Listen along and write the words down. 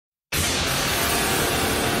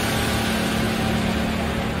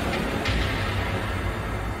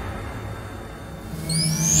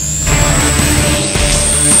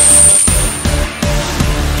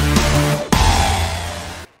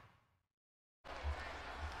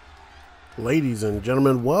Ladies and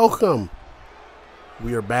gentlemen, welcome.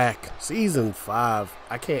 We are back. Season 5.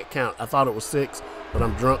 I can't count. I thought it was 6, but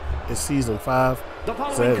I'm drunk. It's season 5. The So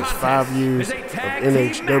following that is 5 years is a of tag team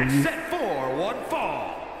match NHW. set for one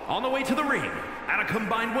fall. On the way to the ring at a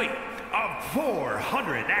combined weight of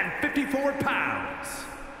 454 pounds.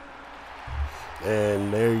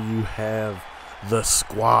 And there you have the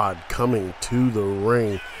squad coming to the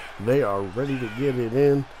ring. They are ready to get it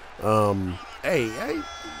in. Hey,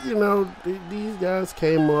 these guys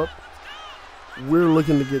came up. We're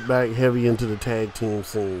looking to get back heavy into the tag team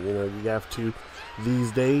scene. You have to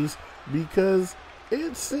these days because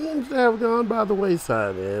it seems to have gone by the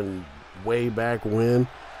wayside. And way back when,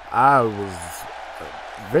 I was a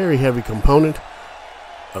very heavy component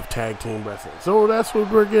of tag team wrestling. So that's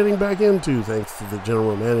what we're getting back into, thanks to the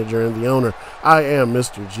general manager and the owner. I am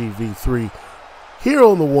Mr. GV3, here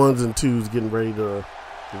on the ones and twos, getting ready to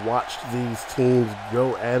watch these teams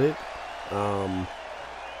go at it.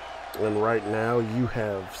 And right now you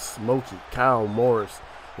have Smokey, Kyle Morris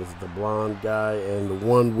is the blonde guy, and the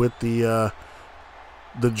one with the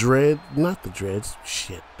dread, not the dreads,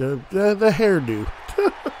 shit, the hairdo.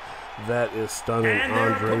 That is stunning, And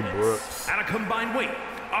Andre Brooks. at a combined weight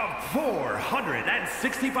of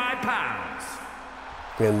 465 pounds.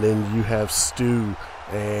 And then you have Stu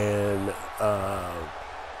and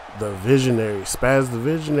the Visionary, Spaz the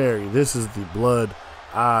Visionary. This is the Blood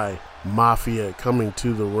Eye Mafia coming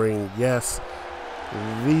to the ring. Yes,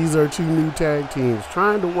 these are two new tag teams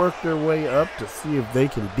trying to work their way up to see if they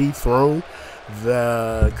can dethrone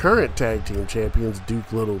the current tag team champions,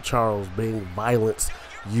 Duke Little, Charles Bing, Violence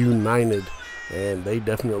United. And they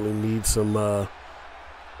definitely need some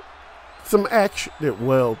action.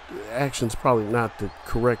 Well, action's probably not the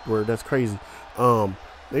correct word. That's crazy.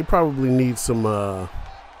 They probably need some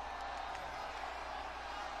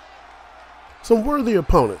worthy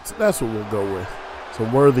opponents. That's what we'll go with.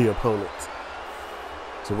 Some worthy opponents.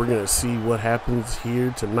 So we're gonna see what happens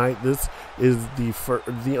here tonight. This is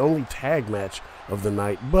the only tag match of the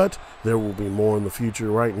night, but there will be more in the future.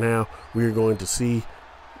 Right now, we are going to see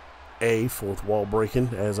A, fourth wall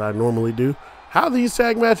breaking, as I normally do, how these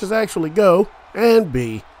tag matches actually go, and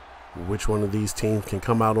B, which one of these teams can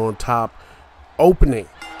come out on top. Opening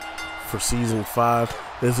for season 5.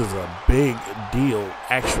 This is a big deal,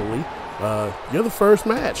 actually. You're the first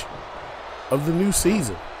match of the new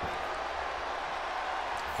season.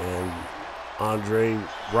 And Andre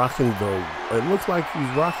rocking it looks like he's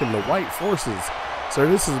rocking the white forces. So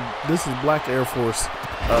this is Black Air Force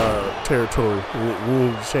territory. We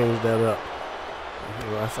need to change that up.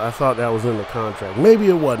 I thought that was in the contract. Maybe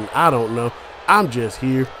it wasn't. I don't know. I'm just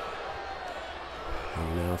here.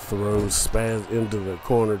 And now throws Spaz into the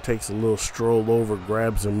corner, takes a little stroll over,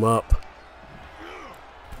 grabs him up,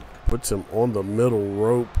 puts him on the middle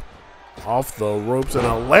rope, off the ropes, and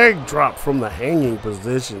a leg drop from the hanging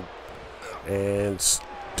position. And Spaz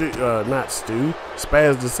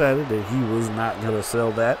decided that he was not going to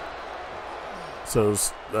sell that. So,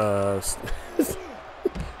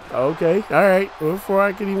 okay, all right. Before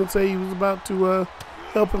I could even say he was about to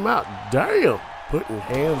help him out, damn, putting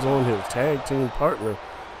hands on his tag team partner,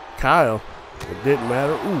 Kyle. It didn't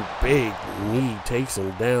matter. Ooh, big knee takes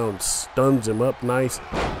him down, stuns him up nice.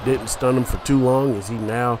 Didn't stun him for too long. Is he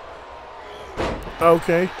now?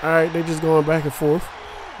 Okay, all right. They're just going back and forth.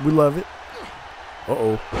 We love it.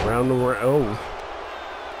 Uh-oh, round the round. Oh.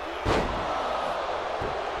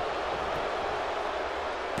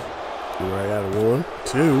 Right out of 1,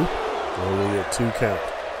 2. Only a 2 count.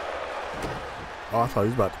 Oh, I thought he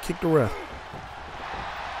was about to kick the ref.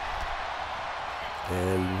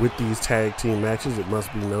 And with these tag team matches, it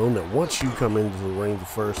must be known that once you come into the ring the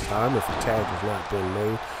first time, if a tag has not been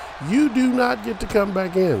made, you do not get to come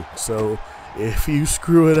back in. So if you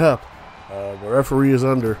screw it up, the referee is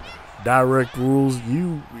under direct rules.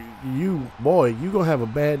 You gonna have a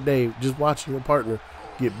bad day just watching your partner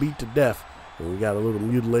get beat to death. And we got a little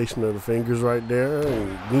mutilation of the fingers right there,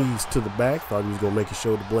 and knees to the back. Thought he was gonna make it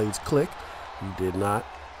show the blades click. He did not.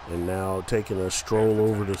 And now taking a stroll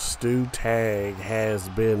over to Stu. Tag has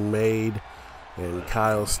been made. And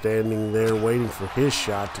Kyle standing there waiting for his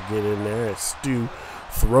shot to get in there as Stu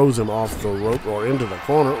throws him off the rope or into the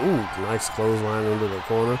corner. Ooh, nice clothesline into the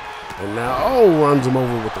corner. And now, runs him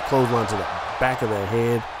over with the clothesline to the back of the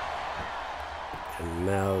head. And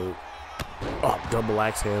now, double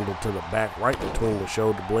axe handle to the back, right between the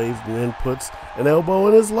shoulder blades, and then puts an elbow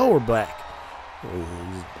in his lower back.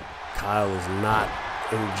 And Kyle is not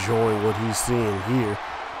enjoying what he's seeing here.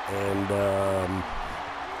 And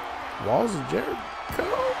Walls of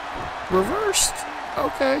Jericho reversed.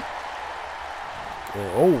 Okay.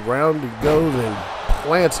 And round it goes, and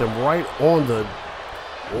plants him right on the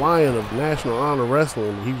Lion of National Honor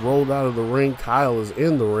Wrestling. He rolled out of the ring. Kyle is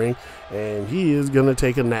in the ring, and he is going to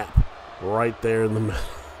take a nap right there in the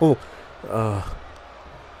middle.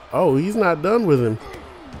 Oh, he's not done with him.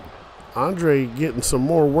 Andre getting some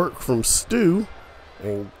more work from Stu,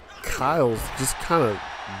 and Kyle's just kind of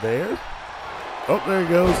there. Oh, there he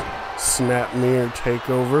goes. Snap mirror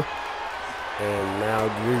takeover. And now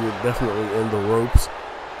you're definitely in the ropes.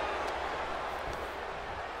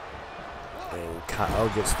 And Kyle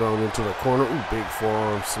gets thrown into the corner. Ooh, big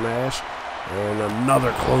forearm smash. And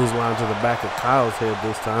another clothesline to the back of Kyle's head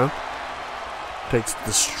this time. Takes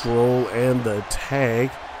the stroll and the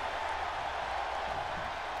tag.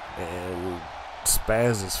 And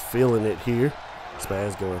Spaz is feeling it here.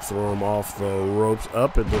 Spaz going to throw him off the ropes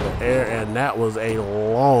up into the air. And that was a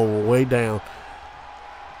long way down.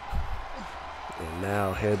 And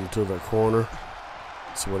now heading to the corner.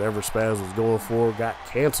 So whatever Spaz was going for got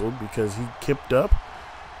canceled because he kipped up.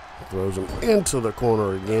 Throws him into the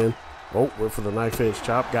corner again. Oh, went for the knife edge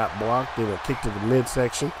chop. Got blocked. Then a kick to the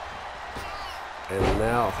midsection. And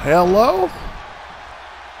now, hello.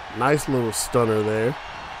 Nice little stunner there.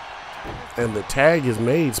 And the tag is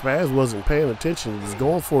made. Spaz wasn't paying attention. He was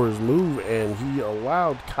going for his move, and he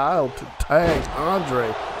allowed Kyle to tag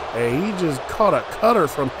Andre. And he just caught a cutter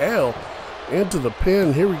from hell into the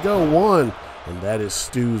pin. Here we go, one. And that is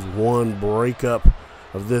Stu's one breakup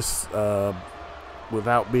of this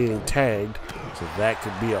without being tagged. So that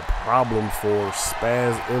could be a problem for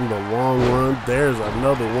Spaz in the long run. There's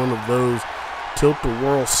another one of those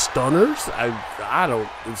tilt-a-whirl stunners. I don't,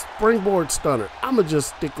 it's springboard stunner. I'm going to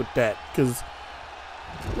just stick with that because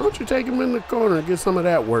why don't you take him in the corner and get some of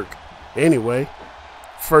that work. Anyway,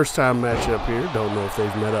 first time matchup here. Don't know if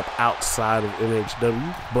they've met up outside of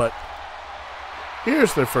NHW, but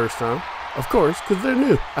here's their first time. Of course, because they're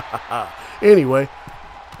new. Anyway,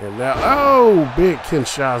 and now, oh, big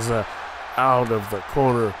Kinshasa out of the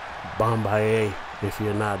corner. Bombaye, if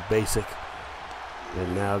you're not basic.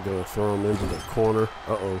 And now going to throw him into the corner.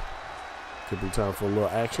 Uh-oh. Could be time for a little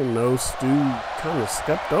action. No, Stu kind of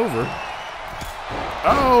stepped over.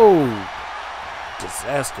 Oh!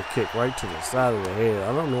 Disaster kick right to the side of the head.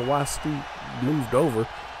 I don't know why Stu moved over.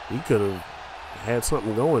 He could have had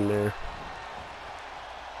something going there.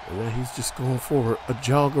 And now he's just going for a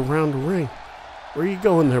jog around the ring. Where you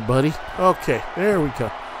going there, buddy? Okay, there we go.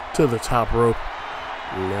 To the top rope.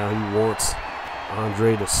 And now he wants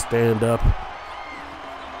Andre to stand up.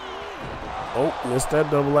 Oh, missed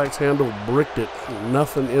that double axe handle. Bricked it.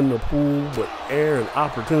 Nothing in the pool but air and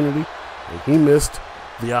opportunity. And he missed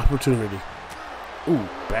the opportunity. Ooh,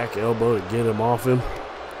 back elbow to get him off him.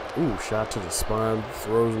 Ooh, shot to the spine.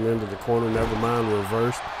 Throws him into the corner. Never mind,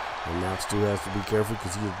 reversed. And now Stu has to be careful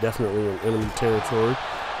because he is definitely in enemy territory.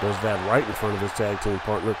 Does that right in front of his tag team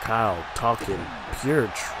partner, Kyle, talking pure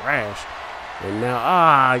trash. And now,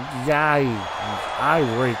 eye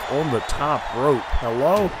rake on the top rope.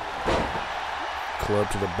 Hello?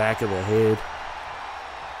 Club to the back of the head.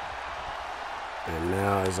 And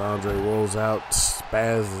now as Andre rolls out,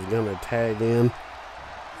 Spaz is going to tag in.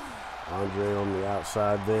 Andre on the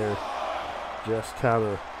outside there. Just kind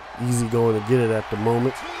of easy going to get it at the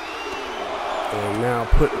moment. And now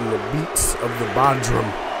putting the beats of the Bodrum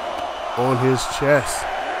on his chest.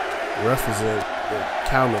 Ref is at the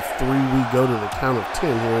count of 3. We go to the count of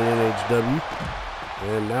 10 here in NHW.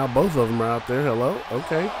 And now both of them are out there. Hello?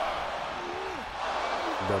 Okay.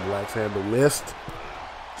 Double axe handle missed.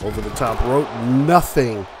 Over the top rope.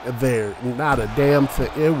 Nothing there. Not a damn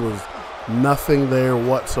thing. It was nothing there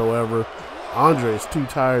whatsoever. Andre's too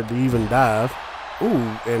tired to even dive. Ooh,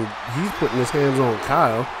 and he's putting his hands on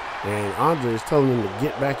Kyle. And Andre is telling him to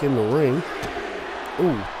get back in the ring.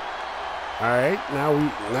 Ooh. All right, now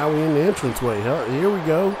we in the entranceway. Here we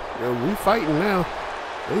go. We fighting now.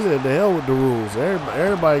 They said the hell with the rules.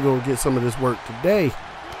 Everybody gonna get some of this work today.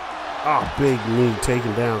 Oh, big knee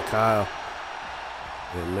taking down Kyle.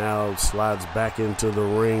 And now slides back into the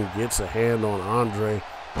ring. Gets a hand on Andre.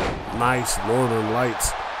 Nice Northern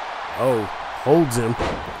Lights. Oh, holds him.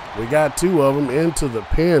 We got 2 of them into the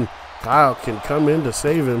pin. Kyle can come in to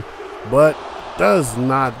save him, but does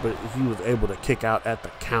not. But he was able to kick out at the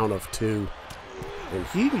count of 2. And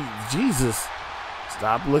Jesus,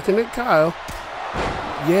 stop looking at Kyle.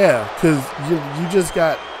 Yeah, because you just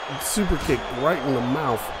got super kicked right in the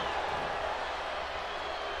mouth.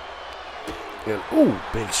 And, ooh,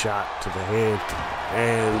 big shot to the head.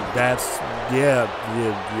 And that's, yeah,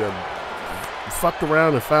 you fucked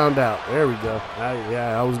around and found out. There we go.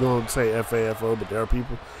 I was going to say FAFO, but there are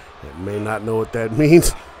people that may not know what that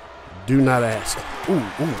means. Do not ask. Ooh,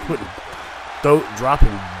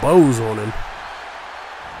 dropping bows on him.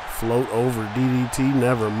 float over DDT.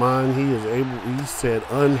 Never mind. He is able. He said,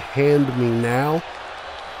 "Unhand me now."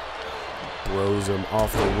 Throws him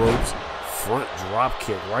off the ropes. Front drop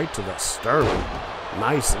kick right to the sternum.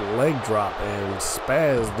 Nice leg drop, and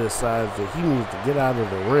Spaz decides that he needs to get out of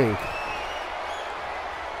the ring.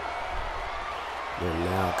 And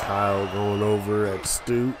now Kyle going over at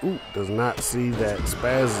Stu. Ooh, does not see that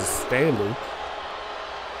Spaz is standing.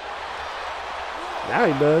 Now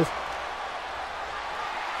he does.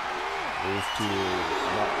 These two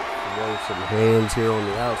throw some hands here on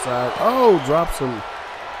the outside. Oh, drops him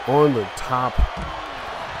on the top.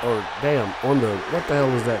 Or damn, on the, what the hell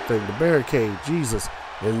is that thing? The barricade, Jesus.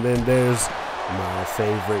 And then there's my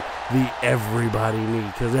favorite, the everybody knee,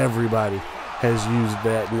 because everybody has used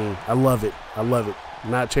that knee. I love it. I love it.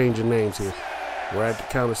 Not changing names here. We're at the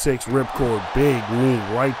count of 6, ripcord, big knee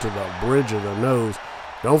right to the bridge of the nose.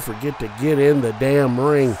 Don't forget to get in the damn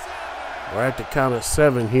ring. We're at the count of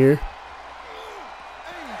 7 here.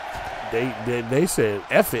 They said,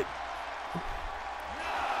 F it.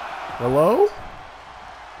 Hello?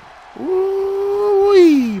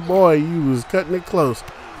 Ooh-wee, boy, you was cutting it close.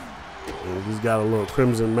 And he's got a little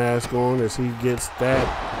crimson mask on as he gets that.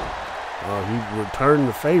 He returned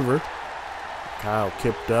the favor. Kyle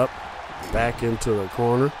kicked up, back into the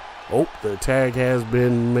corner. Oh, the tag has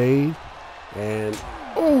been made. And,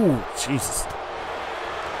 oh, Jesus.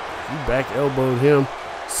 He back elbowed him.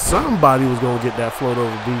 Somebody was going to get that float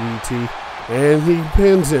over DDT. And he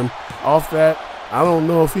pins him off that. I don't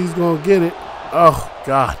know if he's going to get it. Oh,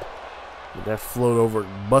 God. That float over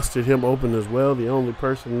busted him open as well. The only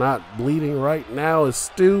person not bleeding right now is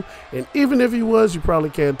Stu. And even if he was, you probably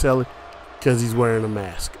can't tell it because he's wearing a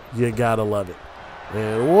mask. You got to love it.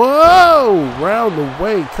 And whoa, round the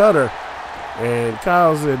way cutter. And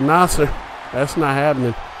Kyle said, Nasser, that's not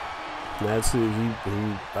happening. That's it.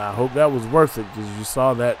 I hope that was worth it because you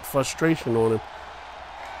saw that frustration on him.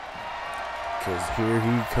 Because here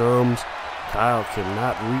he comes. Kyle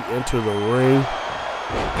cannot re-enter the ring.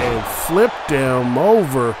 And flipped him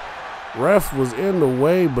over. Ref was in the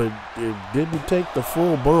way, but it didn't take the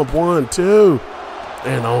full bump. 1, 2.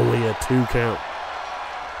 And only a 2 count.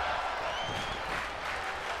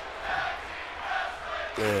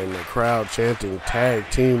 And the crowd chanting tag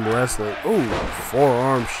team wrestling. Ooh,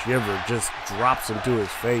 forearm shiver just drops into his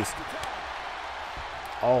face.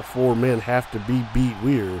 All 4 men have to be beat.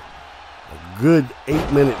 We're a good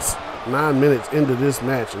 8 minutes, 9 minutes into this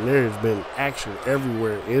match, and there has been action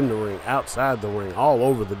everywhere in the ring, outside the ring, all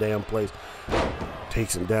over the damn place.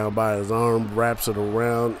 Takes him down by his arm, wraps it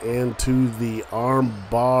around into the arm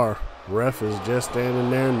bar. Ref is just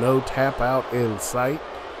standing there, no tap out in sight.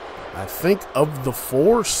 I think of the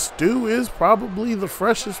 4, Stu is probably the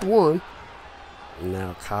freshest one. And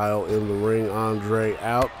now Kyle in the ring, Andre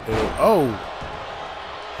out, and oh,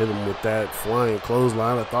 hit him with that flying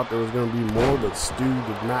clothesline. I thought there was going to be more, but Stu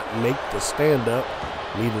did not make the stand up.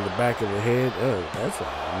 Needed the back of the head. Oh, that's a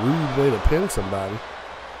rude way to pin somebody.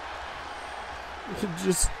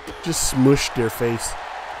 Just smushed their face.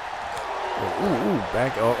 Ooh,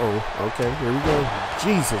 back. Okay, here we go.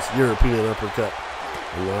 Jesus, European uppercut.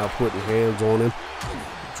 And now putting hands on him,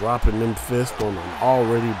 dropping them fists on an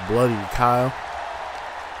already bloody Kyle.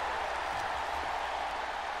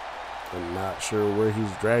 I'm not sure where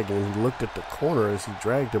he's dragging. He looked at the corner as he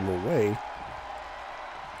dragged him away.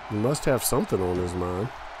 He must have something on his mind.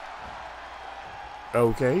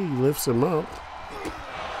 Okay, he lifts him up.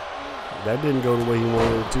 That didn't go the way he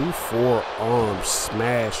wanted it to. Forearm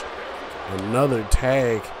smash. Another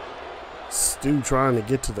tag. Stu trying to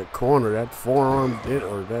get to the corner. That forearm did,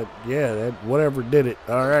 or that, yeah, that whatever did it.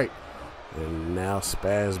 All right. And now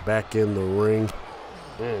Spaz back in the ring.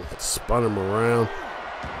 Spun him around.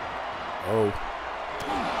 Oh,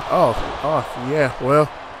 yeah, well,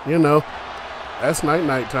 you know, that's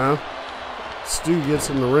night time. Stu gets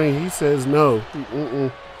in the ring. He says no.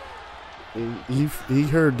 He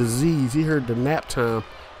heard disease. He heard the nap time.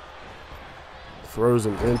 Throws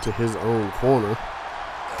him into his own corner.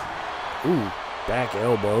 Ooh, back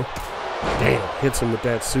elbow. Damn, hits him with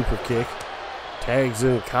that super kick. Tags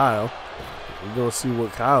in Kyle. We're going to see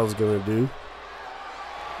what Kyle's going to do.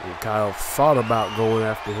 And Kyle thought about going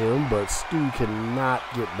after him, but Stu cannot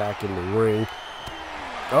get back in the ring.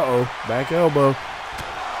 Back elbow.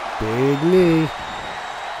 Big knee.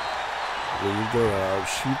 There you go.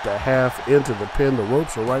 Shoot the half into the pin. The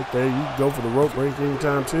ropes are right there. You can go for the rope break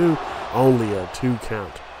anytime, too. Only a 2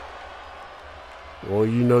 count. Well,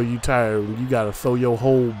 you know you tired. You got to throw your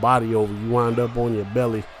whole body over. You wind up on your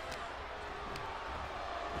belly.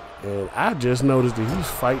 And I just noticed that he's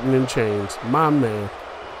fighting in chains. My man.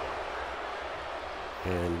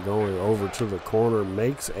 And going over to the corner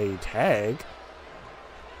makes a tag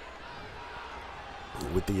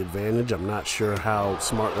with the advantage. I'm not sure how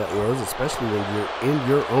smart that was, especially when you're in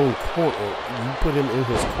your own corner. You put him in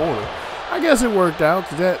his corner. I guess it worked out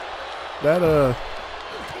because that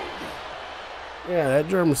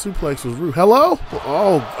German suplex was rude. Hello?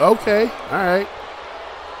 Oh, okay. All right.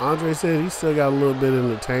 Andre said he still got a little bit in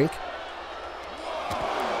the tank.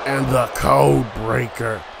 And the code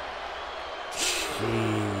breaker.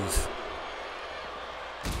 Jeez.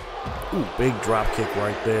 Ooh, big drop kick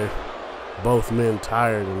right there. Both men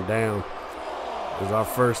tired and down. Is our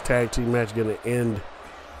first tag team match going to end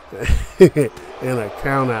in a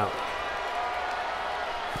count out?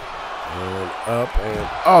 And up and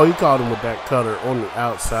oh, he caught him with that cutter on the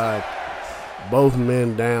outside. Both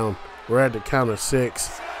men down. We're at the count of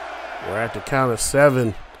 6. We're at the count of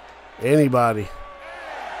 7. Anybody?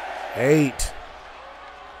 8.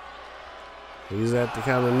 He's at the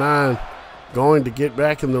count of 9. Going to get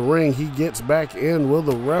back in the ring. He gets back in. Will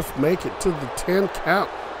the ref make it to the 10 count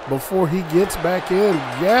before he gets back in?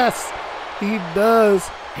 Yes, he does.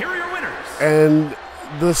 Here are your winners. And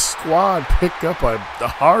the squad picked up a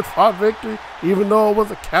hard-fought victory, even though it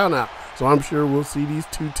was a count-out. So I'm sure we'll see these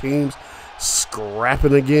two teams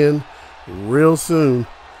scrapping again real soon.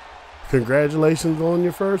 Congratulations on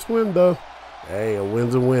your first win, though. Hey, a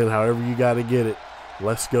win's a win, however you got to get it.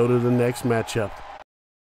 Let's go to the next matchup.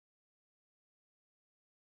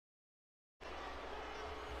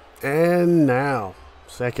 And now,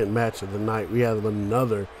 second match of the night, we have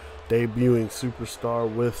another debuting superstar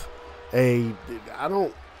with a,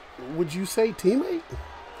 would you say teammate?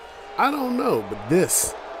 I don't know, but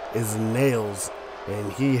this is Nails,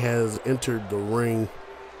 and he has entered the ring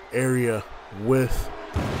area with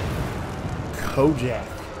Kojak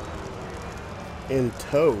in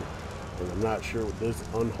tow. And I'm not sure what this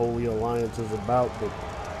unholy alliance is about, but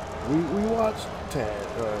we watched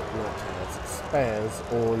Spaz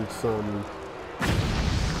on some.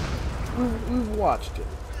 We've watched it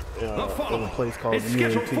in a place called is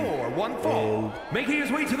scheduled UNT. for one fall, making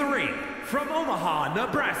his way to the ring from Omaha,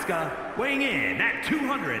 Nebraska, weighing in at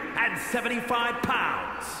 275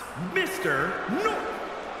 pounds, Mr. North.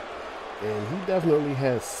 And he definitely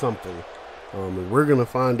has something. And we're gonna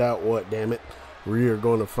find out what. Damn it, we are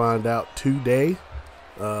going to find out today,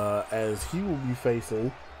 as he will be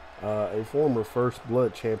facing a former First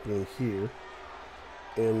Blood champion here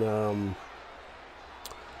in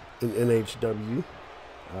NHW,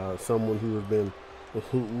 someone who has been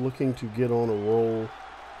looking to get on a roll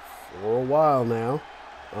for a while now,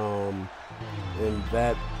 and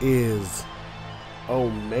that is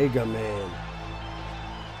Omega Man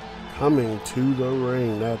coming to the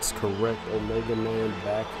ring. That's correct. Omega Man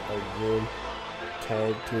back again,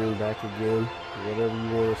 tag team back again, whatever you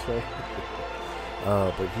want to say.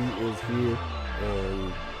 But he is here,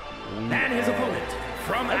 and his opponent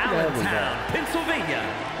from Allentown, Pennsylvania,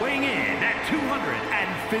 weighing in at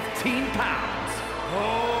 215 pounds,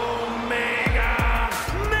 Omega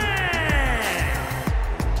Man.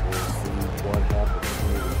 We'll see what happens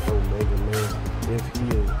to Omega Man if he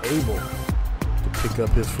is able to pick up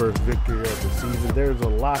his first victory of the season. There's a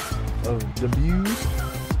lot of debuts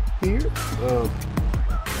here.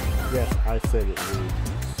 Yes, I said it.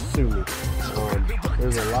 Sue me.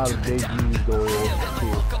 There's a lot of debuts going on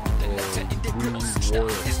here, and we want to see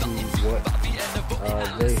what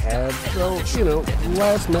they have. So,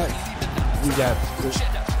 last match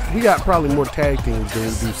we got probably more tag teams than we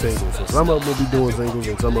do singles. So some of them will be doing singles,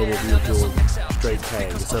 and some of them will be doing straight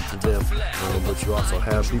tag. It's up to them. But you also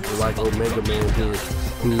have people like Omega Man here,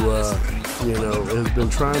 who has been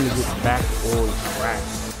trying to get back on track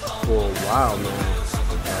for a while now.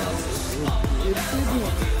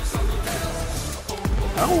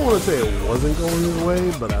 I don't want to say it wasn't going his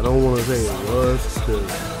way, but I don't want to say it was,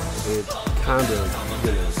 because it kind of,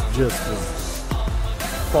 just was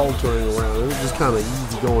faltering around. It was just kind of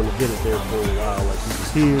easy going to get it there for a while. Like, he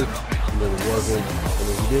was here, and then it wasn't, and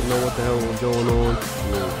then he didn't know what the hell was going on,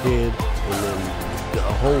 and then it did, and then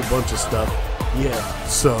a whole bunch of stuff. Yeah,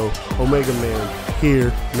 so Omega Man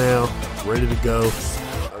here now, ready to go,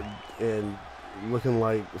 and looking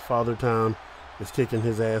like Father Time is kicking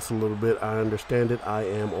his ass a little bit. I understand it. I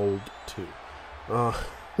am old too. Oh,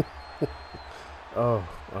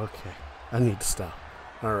 okay. I need to stop.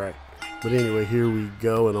 All right. But anyway, here we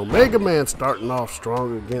go. And Omega Man starting off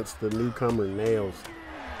strong against the newcomer Nails.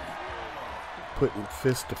 Putting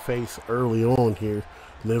fist to face early on here.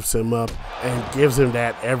 Lifts him up and gives him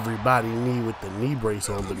that everybody knee with the knee brace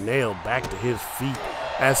on. But Nail back to his feet.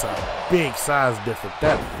 That's a big size difference.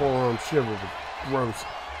 That forearm shiver was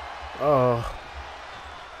gross.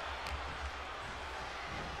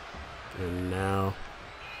 And now,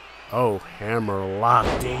 oh, hammerlock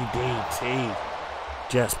DDT.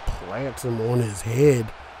 Just plants him on his head.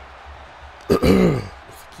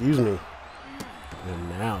 Excuse me. And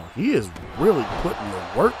now he is really putting the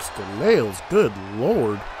works to Nails. Good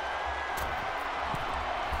Lord.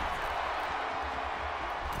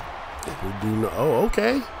 We do know. Oh,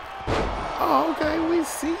 okay. Oh, okay. We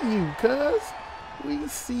see you, cuz. We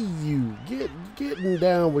see you. Getting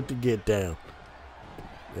down with the get down.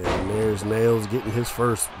 And there's Nails getting his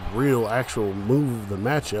first real actual move of the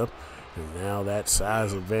matchup. And now that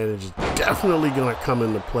size advantage is definitely going to come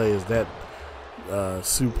into play, as that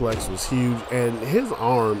suplex was huge. And his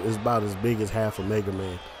arm is about as big as half a Mega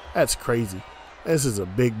Man. That's crazy. This is a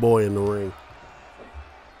big boy in the ring.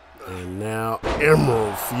 And now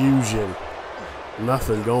Emerald Fusion.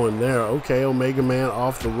 Nothing going there. Okay, Omega Man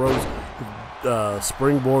off the ropes.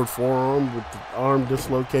 Springboard forearm with the arm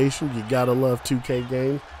dislocation. You gotta love 2K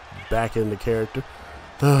games. Back into character.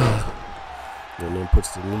 And then puts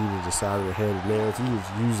the knee to the side of the head of Nails. He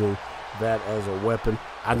is using that as a weapon.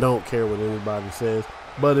 I don't care what anybody says,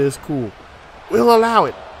 but it's cool. We'll allow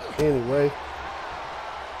it. Anyway.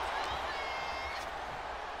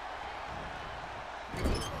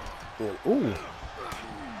 And, ooh.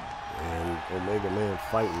 And Omega Man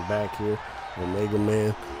fighting back here. Omega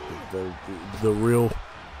Man, the real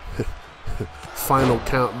final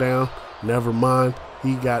countdown. Never mind.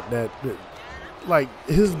 He got that, like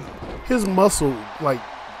his muscle like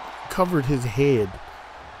covered his head,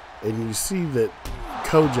 and you see that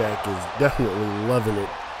Kojak is definitely loving it.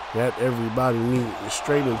 That everybody knee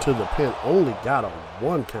straight into the pin. Only got a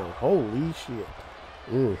 1 count. Holy shit.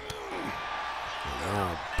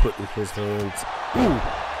 Now putting his hands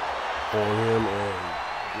on him and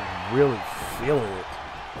really feeling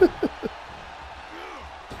it.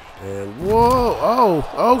 And whoa,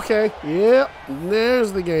 oh, okay, yep,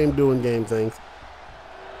 there's the game doing game things.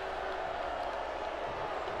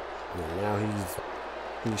 And now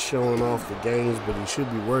he's showing off the games, but he should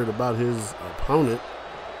be worried about his opponent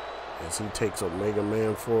as he takes Omega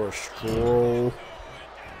Man for a stroll.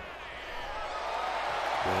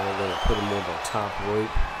 Now I'm gonna put him on the top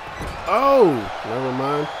rope. Oh, never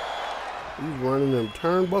mind. He's running them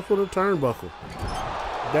turnbuckle to turnbuckle.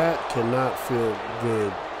 That cannot feel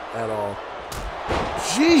good at all.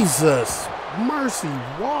 Jesus mercy,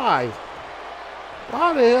 why?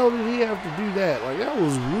 Why the hell did he have to do that? Like, that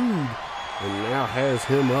was rude. And now has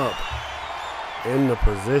him up in the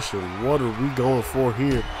position. What are we going for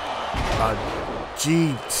here? A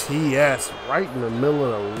GTS right in the middle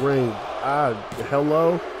of the ring.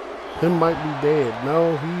 Hello? Him might be dead.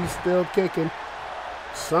 No, he's still kicking.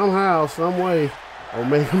 Somehow, some way,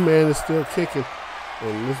 Omega Man is still kicking.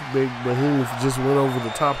 And this big behemoth just went over the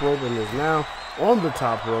top rope and is now on the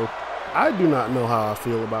top rope. I do not know how I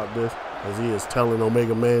feel about this, as he is telling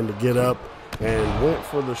Omega Man to get up and went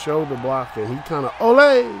for the shoulder block, and he kind of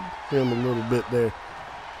olayed him a little bit there.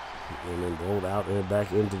 And then rolled out and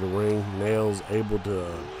back into the ring. Nails able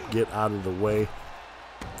to get out of the way.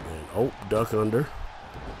 And oh, duck under.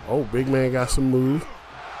 Oh, big man got some move.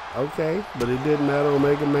 Okay, but it didn't matter.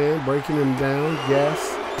 Omega Man breaking him down.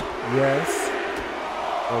 Yes, yes.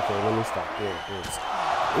 Okay, let me stop.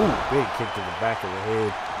 Ooh, big kick to the back of the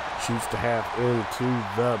head. Shoots the half into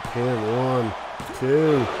the pin. 1,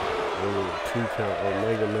 2. Only a 2 count.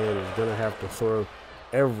 Omega Man is going to have to throw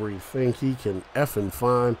everything he can effing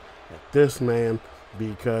find at this man,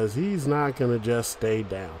 because he's not going to just stay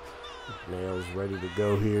down. Nails ready to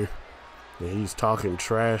go here. And he's talking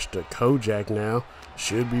trash to Kojak now.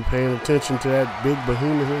 Should be paying attention to that big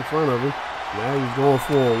behemoth in front of him. Now he's going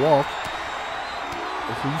for a walk.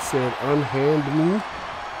 He said, unhand me.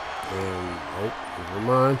 And, oh, never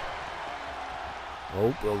mind.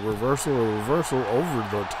 Oh, a reversal over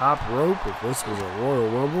the top rope. If this was a Royal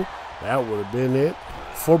Rumble, that would have been it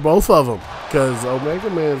for both of them. Because Omega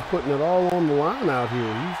Man's putting it all on the line out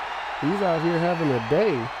here. He's out here having a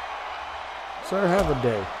day. Sir, have a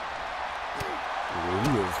day.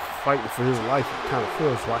 He is fighting for his life, it kind of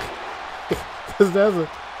feels like. Because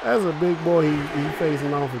that's a big boy he's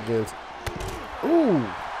facing off against. Ooh.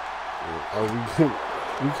 Oh,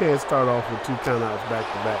 we can't start off with 2 countouts back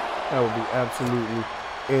to back. That would be absolutely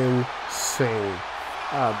insane.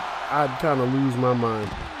 I'd kind of lose my mind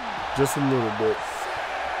just a little bit.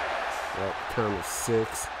 That count of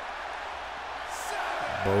 6.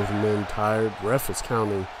 Both men tired. Ref is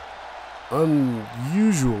counting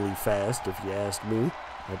unusually fast, if you ask me.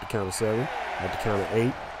 At the count of 7, at the count of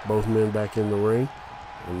 8, both men back in the ring.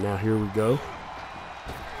 And now here we go.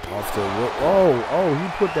 Off the oh, he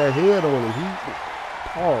put that head on him. He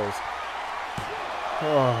paused.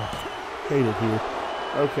 Oh, hate it here.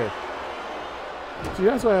 Okay, See,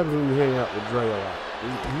 that's what happens when you hang out with Dre a lot. He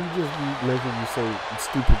just be making you say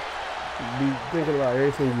stupid, be thinking about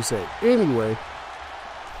everything you say. Anyway,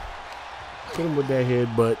 hit him with that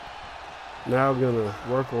headbutt. Now gonna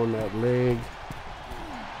work on that leg.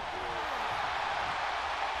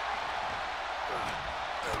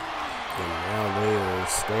 And now they are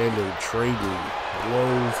standing, trading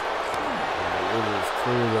blows. It is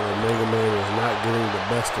clear that Omega Man is not getting the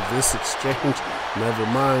best of this exchange. Never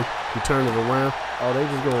mind. He turned it around. Oh, they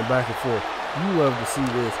just going back and forth. You love to see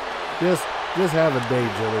this. Just have a day,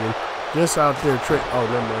 gentlemen. Just out there trick. Oh,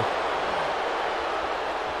 never mind.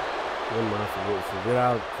 Never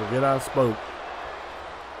mind. Forget I spoke.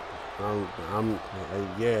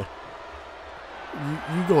 Yeah.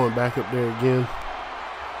 You going back up there again?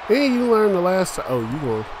 And you learned the last time. Oh, you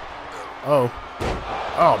going?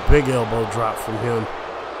 Oh, big elbow drop from him.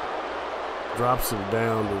 Drops him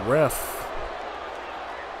down. The ref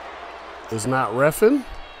is not reffing.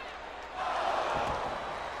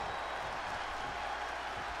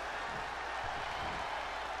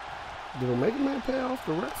 Did Omega Man pay off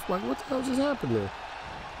the ref? Like, what the hell just happened there?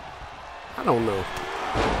 I don't know.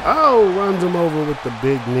 Oh, runs him over with the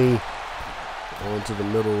big knee onto the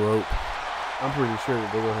middle rope. I'm pretty sure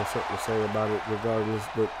that they're going to have something to say about it regardless,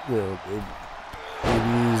 but, you know, it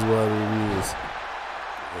is what it is.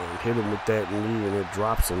 And hit him with that knee, and it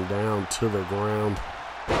drops him down to the ground.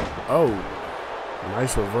 Oh,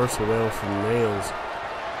 nice reversal there from Nails.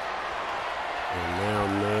 And now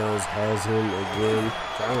Nails has him again,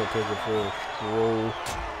 trying to take it for a stroll.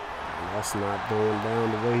 And that's not going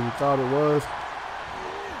down the way he thought it was.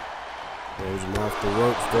 There's him off the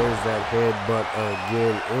ropes. There's that headbutt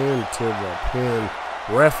again into the pin.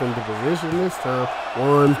 Ref into position this time.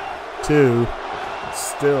 1, 2.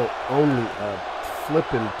 Still only a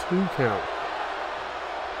flipping 2 count.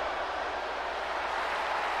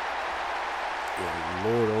 And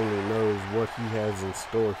Lord only knows what he has in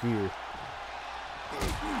store here.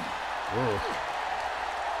 Oh.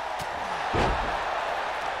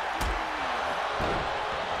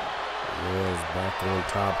 Nails back on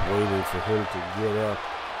top, waiting for him to get up.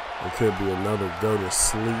 It could be another go to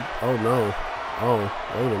sleep. Oh no. Oh,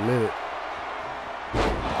 wait a minute.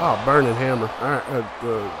 Oh, burning hammer. All right.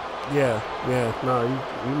 Yeah. No,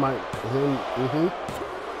 you might.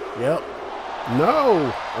 Yep.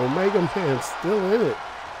 No. Omega Man's still in it.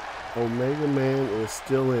 Omega Man is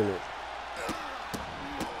still in it.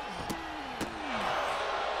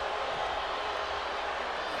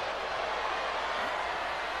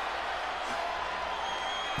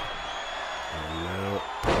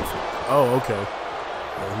 Oh, okay.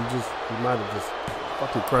 He might have just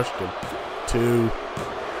fucking crushed him. 2.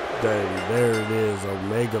 There it is,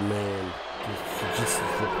 Omega Man.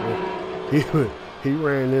 He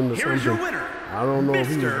ran into Here's something. your winner, I don't know if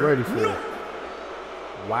he was ready for it.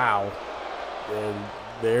 Wow. And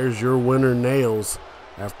there's your winner, Nails,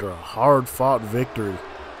 after a hard-fought victory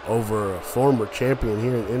over a former champion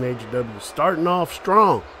here in NHW. Starting off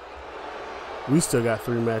strong. We still got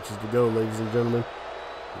 3 matches to go, ladies and gentlemen.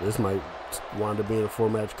 This might wind up being a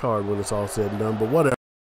 4-match card when it's all said and done, but whatever.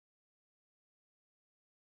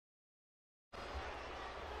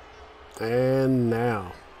 And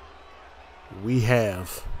now we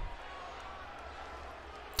have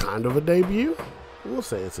kind of a debut. We'll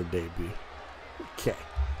say it's a debut. Okay.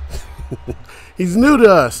 He's new to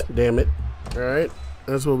us, damn it. All right.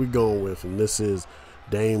 That's what we're going with. And this is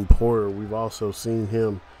Dame Porter. We've also seen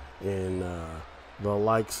him in the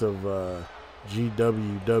likes of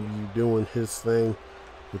GWW doing his thing,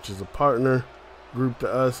 which is a partner group to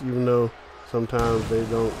us, even though sometimes they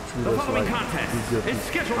don't treat us like contest is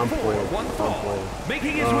scheduled for one fall,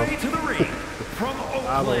 making his way to the ring from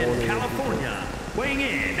Oakland, California, weighing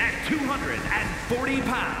in at 240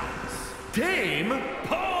 pounds, Dame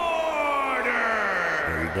Porter.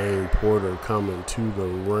 And Dame Porter coming to the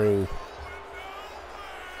ring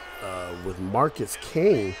with Marcus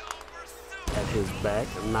King at his back.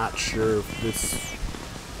 I'm not sure if this,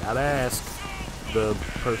 gotta ask the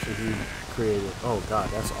person who created. Oh god,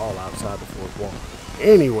 that's all outside the 4th wall.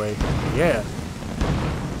 Anyway, yeah.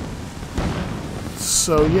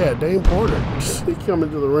 So yeah, Dame Porter, he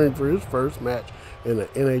coming to the ring for his first match in the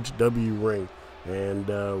NHW ring, and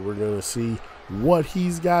we're gonna see what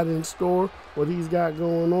he's got in store, what he's got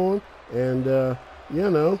going on, and you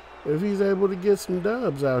know, if he's able to get some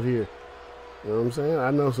dubs out here. You know what I'm saying?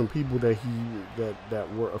 I know some people that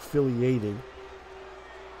that were affiliated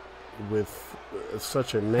with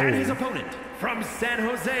such a name. And his opponent from San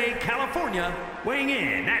Jose, California, weighing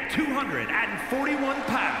in at 241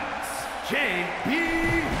 pounds, J.B.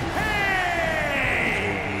 Hayes.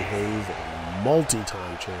 J.B. Hayes, a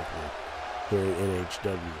multi-time champion here in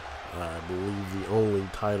NHW. I believe the only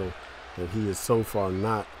title that he has so far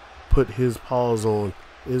not put his paws on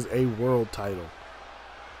is a world title.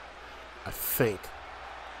 I think.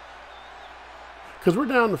 Because we're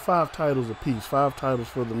down to 5 titles apiece. 5 titles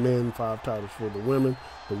for the men, 5 titles for the women.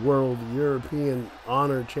 The World European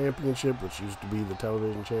Honor Championship, which used to be the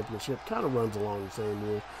Television Championship, kind of runs along the same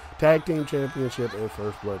rule. Tag Team Championship and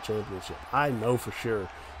First Blood Championship. I know for sure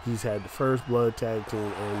he's had the First Blood Tag Team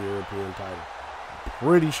and European title.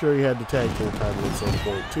 Pretty sure he had the Tag Team title at some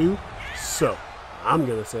point too. So, I'm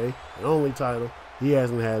going to say the only title he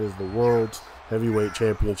hasn't had is the World's Heavyweight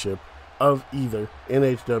Championship of either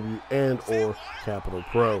NHW and or Capital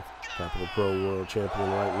Pro. Capital Pro World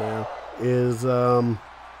Champion right now is oh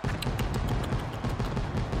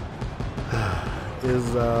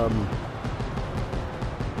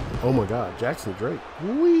my God, Jackson Drake.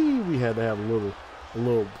 We had to have a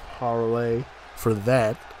little parlay for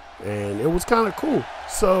that, and it was kind of cool.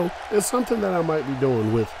 So it's something that I might be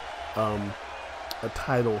doing with a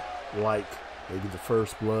title like maybe the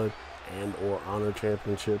First Blood and or Honor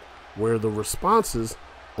Championship, where the responses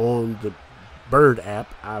on the Bird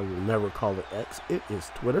app, I will never call it X, it is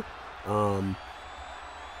Twitter. The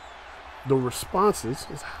responses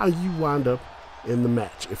is how you wind up in the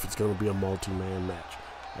match if it's going to be a multi-man match.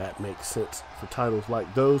 That makes sense for titles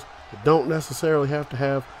like those that don't necessarily have to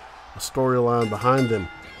have a storyline behind them.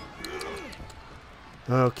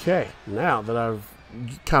 Okay, now that I've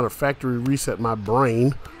kind of factory reset my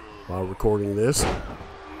brain while recording this,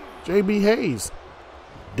 JB Hayes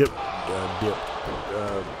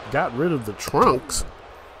got rid of the trunks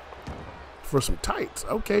for some tights.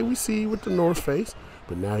 Okay, we see you with the North Face,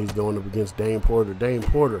 but now he's going up against Dane Porter. Dane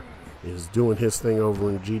Porter is doing his thing over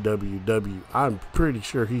in GWW. I'm pretty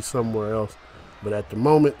sure he's somewhere else, but at the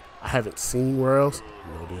moment, I haven't seen where else.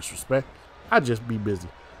 No disrespect. I just be busy.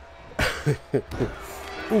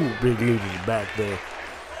 Ooh, big knee to the back there.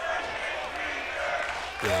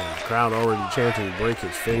 Yeah, the crowd already chanting break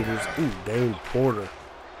his fingers. Ooh, Dane Porter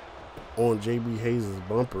on JB Hayes'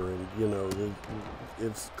 bumper, and you know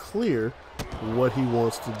it's clear what he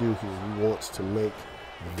wants to do here. He wants to make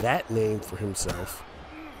that name for himself,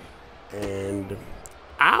 and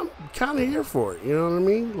I'm kind of here for it. You know what I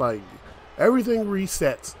mean? Like, everything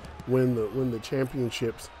resets when the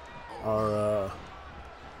championships are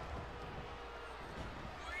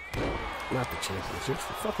not the championships.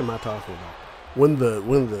 The fuck am I talking about? When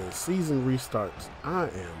the season restarts, I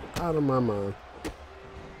am out of my mind.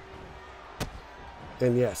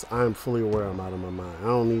 And yes, I'm fully aware I'm out of my mind. I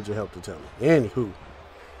don't need your help to tell me. Anywho.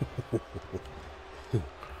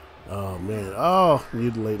 Oh, man. Oh,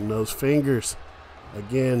 mutilating those fingers.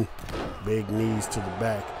 Again, big knees to the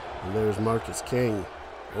back. And there's Marcus King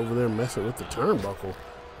over there messing with the turnbuckle.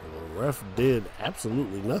 And the ref did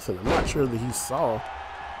absolutely nothing. I'm not sure that he saw.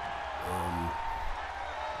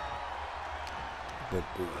 But,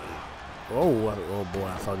 oh boy,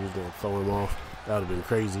 I thought he was going to throw him off. That would have been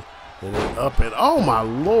crazy. And then up and, oh my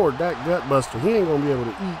Lord, that gut buster. He ain't going to be able to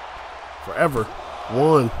eat forever.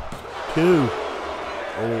 1, 2.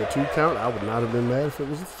 Only a 2 count. I would not have been mad if it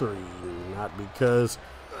was a 3. Not because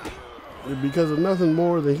of nothing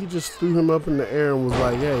more than he just threw him up in the air and was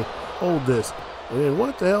like, hey, hold this. And then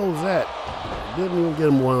what the hell was that? Didn't even get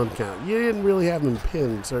him 1 count. You didn't really have him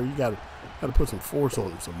pinned, sir. You got to put some force on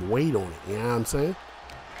him, some weight on it. You know what I'm saying?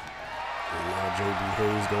 And now JB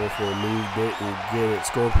Hayes going for a move bit and get it.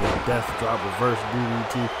 Scorpion Death Drop, reverse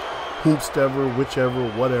DDT, hoopstever, whichever,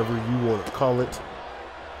 whatever you want to call it.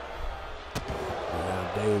 And now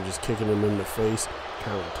Dane just kicking him in the face,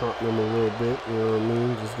 kind of taunting him a little bit. You know what I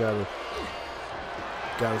mean? Just gotta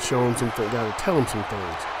show him something, gotta tell him some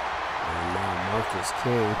things. And now Marcus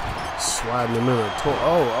King sliding him in a a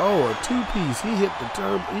 2-piece. He hit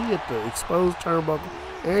the exposed turnbuckle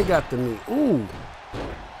and got the knee. Ooh.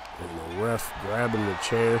 And the ref grabbing the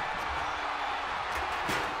chair,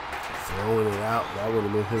 throwing it out. That would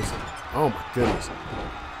have been his. Oh my goodness.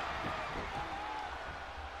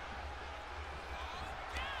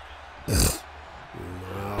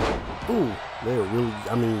 Now, ooh, they were really.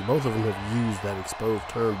 I mean, both of them have used that exposed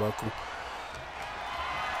turnbuckle.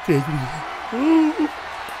 Ooh,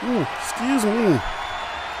 excuse me.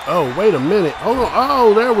 Oh, wait a minute. Hold on.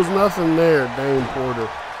 Oh, there was nothing there. Dane Porter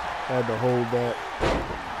had to hold that.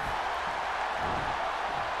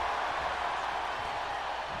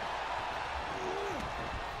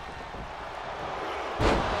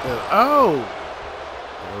 And, oh!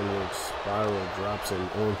 Downward spiral drops him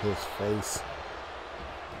on his face.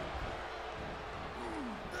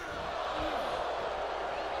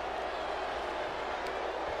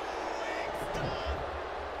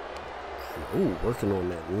 Ooh, working on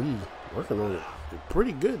that knee. Working on it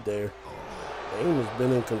pretty good there. Dame has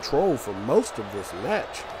been in control for most of this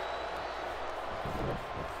match.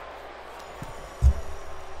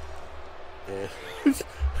 And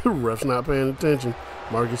the ref's not paying attention.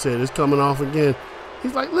 Marcus said it's coming off again.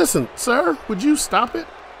 He's like, listen, sir, would you stop it?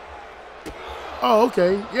 Oh,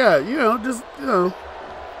 okay. Yeah, you know, just, you know.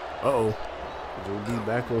 Uh-oh. JB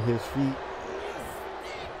back on his feet.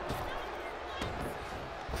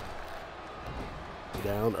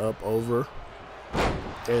 Down, up, over.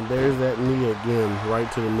 And there's that knee again,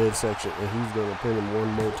 right to the midsection. And he's going to pin him one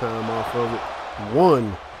more time off of it.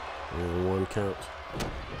 One. And one count.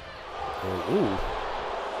 And, ooh.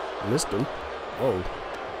 Missed him. Whoa.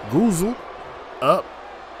 Goozle. Up.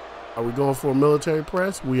 Are we going for a military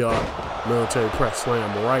press? We are. Military press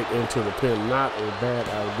slam right into the pin. Not a bad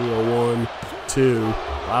idea. 1, 2.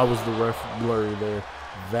 I was the ref blurry there.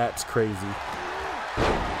 That's crazy.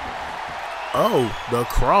 Oh, the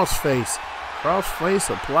crossface. Crossface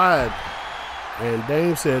applied. And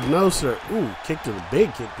Dame said, no, sir. Ooh, kick to the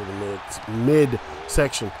big kick to the mid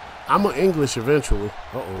section. I'm an English eventually.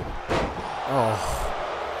 Uh-oh.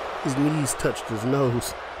 Oh, his knees touched his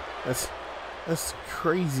nose. That's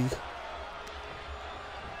crazy.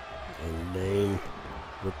 And Dame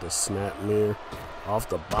with the snap mirror off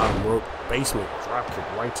the bottom rope. Basement drop kick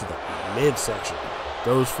right to the midsection.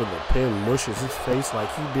 Goes for the pin, mushes his face like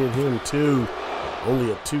he did him too.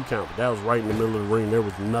 Only a 2 count, but that was right in the middle of the ring. There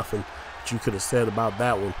was nothing that you could have said about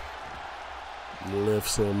that one.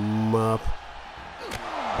 Lifts him up.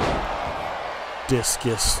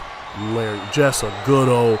 Discus lariat. Just a good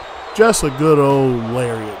old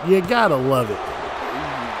lariat. You gotta love it.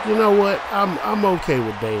 You know what? I'm okay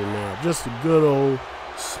with Dame now. Just a good old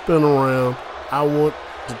spin around. I want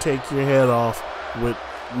to take your head off with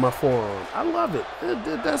my forearm. I love it.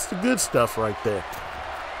 That's the good stuff right there.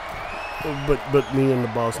 But me and the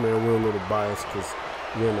boss man, we're a little biased because,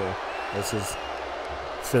 you know, that's his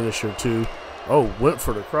finisher too. Oh, went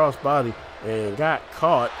for the crossbody and got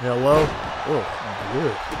caught. Hello. Oh,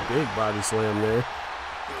 good. Big body slam there.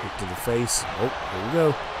 Hit to the face. Oh, there we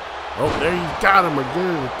go. Oh, there you got him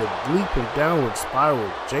again with the leaping downward spiral.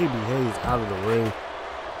 JB Hayes out of the ring.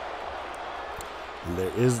 And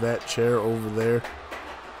there is that chair over there.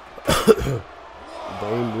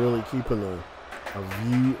 Dame really keeping a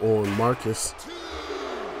view on Marcus.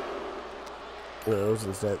 You know,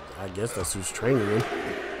 since that, I guess that's who's training him.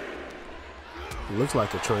 He looks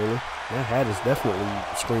like a trainer. That hat is definitely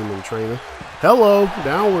screaming trainer. Hello,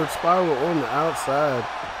 downward spiral on the outside.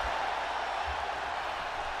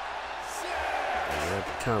 And at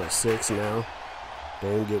the count of 6 now.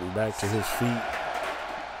 Dame getting back to his feet.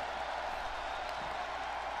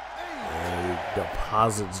 And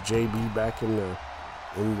deposits JB back in the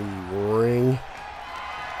ring.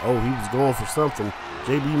 Oh, he was going for something.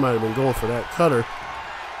 JB might have been going for that cutter.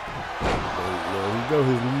 And there we go.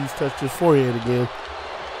 His knees touched his forehead again.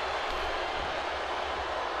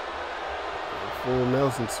 Full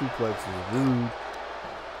Nelson suplex is rude.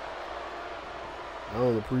 I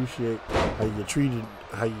don't appreciate how you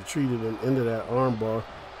treated him into that armbar.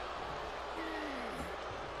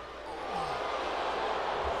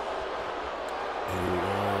 And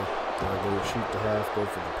not gonna shoot the half, go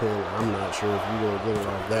for the pin. I'm not sure if you're gonna get it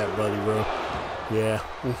off that, buddy, bro. Yeah.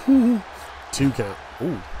 2 count.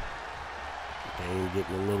 Ooh. Dame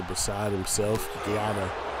getting a little beside himself. You gotta.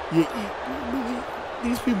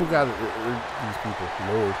 These people gotta. These people,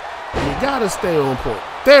 Lord. You gotta stay on point.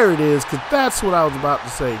 There it is, because that's what I was about to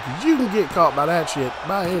say. Because you can get caught by that shit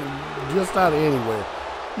just out of anywhere.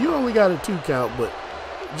 You only got a 2 count, but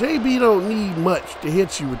JB don't need much to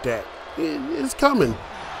hit you with that. It's coming.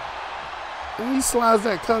 And he slides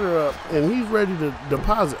that cutter up, and he's ready to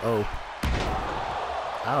deposit. Oh,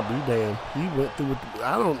 I'll be damned. He went through it.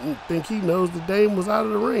 I don't think he knows the Dame was out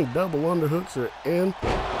of the ring. Double underhooks are in.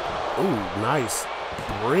 Ooh, nice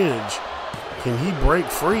bridge. Can he break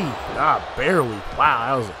free? Barely. Wow,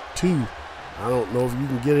 that was a 2. I don't know if you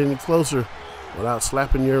can get any closer without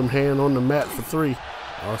slapping your hand on the mat for 3.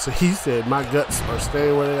 So he said, my guts are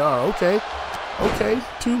staying where they are. Okay.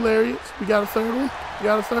 2 lariats. We got a 3rd one? You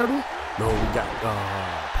got a 3rd one? No, we got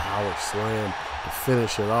power slam to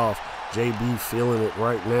finish it off. JB feeling it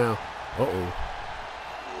right now. Uh-oh.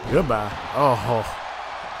 Goodbye. Oh,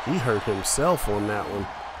 he hurt himself on that one.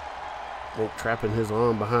 I think trapping his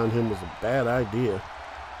arm behind him was a bad idea.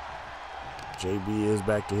 JB is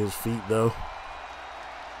back to his feet, though.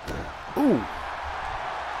 Ooh.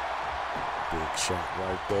 Big shot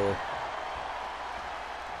right there.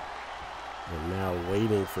 And now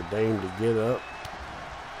waiting for Dame to get up.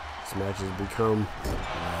 This match has become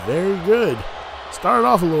very good. Started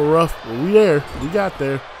off a little rough, but we there. We got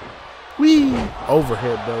there. Whee!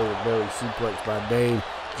 Overhead belly suplex by Dane.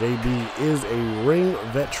 JB is a ring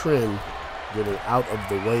veteran, getting out of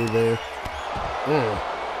the way there.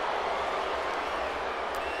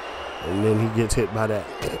 And then he gets hit by that.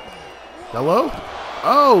 Hello?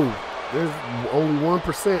 Oh, there's only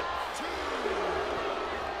 1%.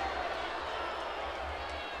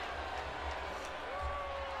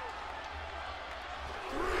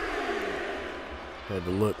 Had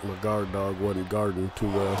to look, my guard dog wasn't guarding too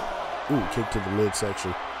well. Ooh, kick to the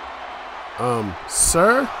midsection.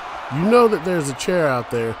 Sir, you know that there's a chair out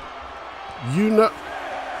there. You know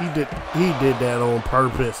he did that on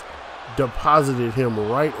purpose. Deposited him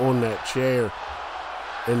right on that chair.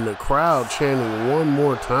 And the crowd chanting one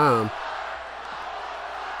more time.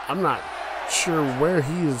 I'm not sure where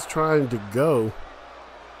he is trying to go.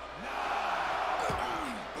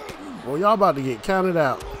 Well, y'all about to get counted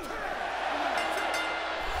out.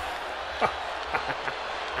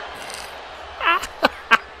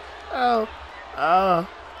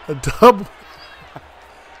 A double.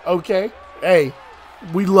 Okay. Hey,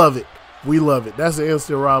 we love it. We love it. That's an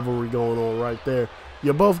instant rivalry going on right there.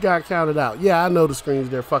 You both got counted out. Yeah, I know the screen's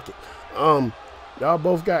there. Fuck it. Y'all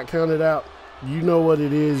both got counted out. You know what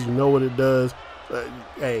it is. You know what it does.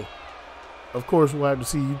 Hey, of course we'll have to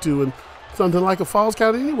see you two in something like a Falls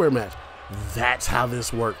Count Anywhere match. That's how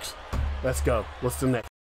this works. Let's go. What's the next?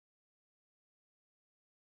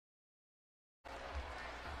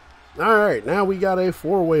 All right, now we got a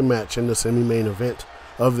four-way match in the semi-main event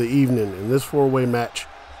of the evening. In this four-way match,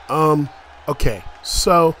 okay,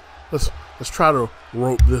 so let's try to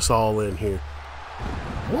rope this all in here.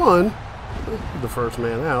 One, the first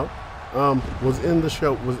man out, was in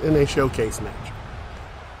a showcase match,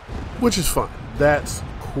 which is fun. That's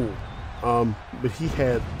cool. But he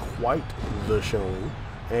had quite the showing,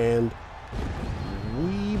 and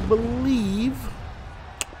we believe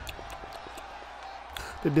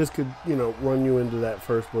that this could, run you into that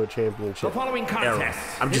first blood championship. The following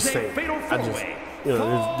contest I'm just saying.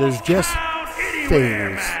 There's just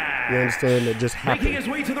things, you understand, that just happen. Making his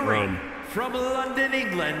way to the ring from London,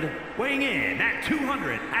 England, weighing in at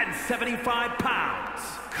 275 pounds,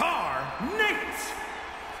 Carnage.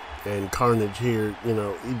 And Carnage here,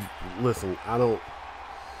 listen, I don't.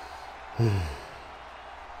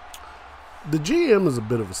 The GM is a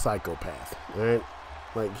bit of a psychopath, right?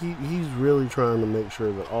 Like, he's really trying to make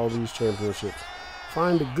sure that all these championships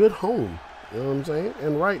find a good home. You know what I'm saying?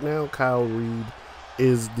 And right now, Kyle Reed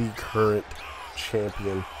is the current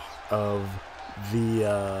champion of the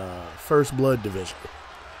First Blood division.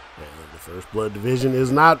 And the First Blood division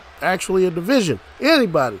is not actually a division.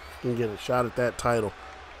 Anybody can get a shot at that title.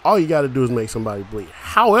 All you got to do is make somebody bleed.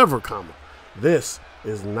 However, this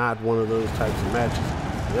is not one of those types of matches.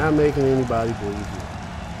 You're not making anybody bleed here.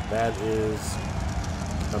 That is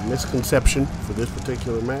a misconception for this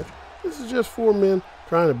particular match. This is just four men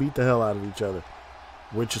trying to beat the hell out of each other,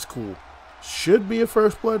 which is cool. Should be a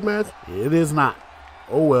First Blood match. It is not.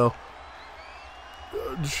 Oh well.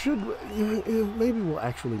 Maybe we'll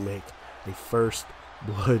actually make a First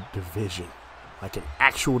Blood division, like an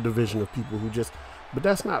actual division of people who just. But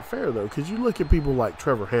that's not fair though, because you look at people like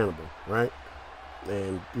Trevor Hannibal, right?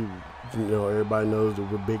 And everybody knows that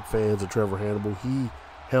we're big fans of Trevor Hannibal. He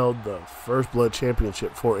held the First Blood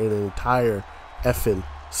Championship for an entire effing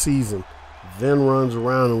season, then runs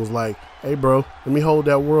around and was like, hey bro, let me hold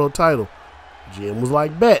that world title. Jim was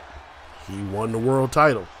like, bet. He won the world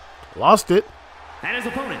title, lost it, and his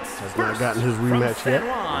opponents has not gotten his rematch yet,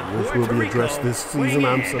 which will be addressed this season.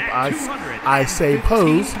 I say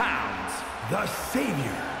pose the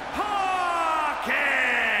Savior Hawkins.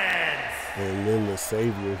 And then the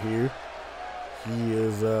Savior here, he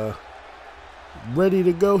is ready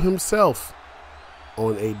to go himself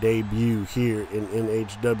on a debut here in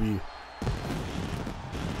NHW.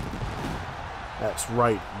 That's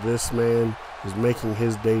right, this man is making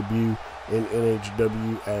his debut in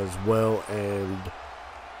NHW as well, and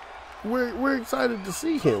we're excited to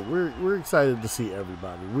see him. We're excited to see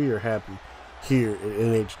everybody. We are happy here at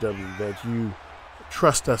NHW that you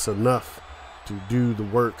trust us enough to do the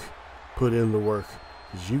work, put in the work,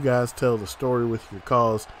 because you guys tell the story with your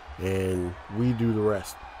cause, and we do the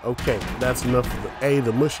rest. Okay, that's enough of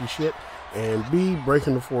the mushy shit, and B,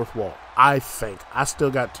 breaking the fourth wall. I think I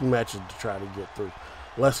still got 2 matches to try to get through.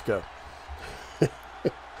 Let's go.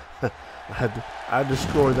 I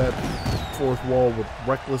destroy that fourth wall with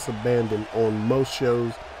reckless abandon on most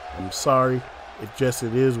shows. I'm sorry. It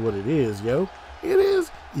is what it is, yo. It is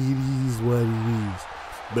what it is.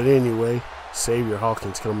 But anyway, Savior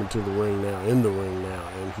Hawkins coming to the ring now, in the ring now,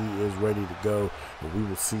 and he is ready to go. And we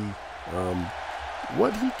will see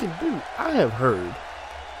what he can do. I have heard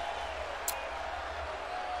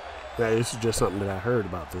Now, this is just something that I heard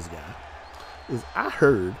about this guy. Is I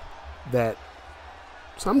heard that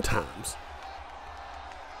sometimes,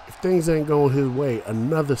 if things ain't going his way,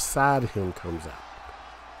 another side of him comes out.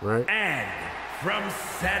 Right? And from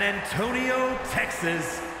San Antonio,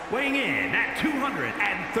 Texas, weighing in at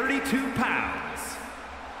 232 pounds.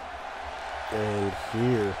 And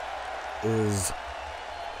here is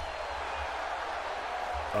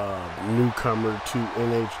a newcomer to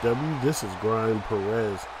NHW. This is Grind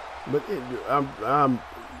Perez. But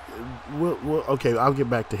okay, I'll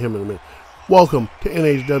get back to him in a minute. Welcome to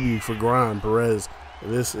NHW for Grind Perez.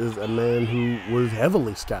 This is a man who was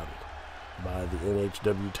heavily scouted by the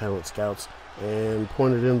NHW Talent Scouts and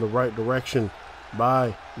pointed in the right direction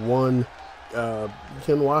by one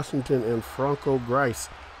Ken Washington and Franco Grice.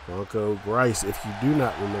 Franco Grice, if you do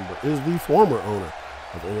not remember, is the former owner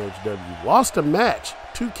of NHW. Lost a match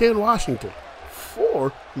to Ken Washington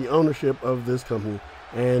for the ownership of this company.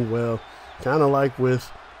 And, well, kind of like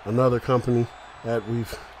with another company that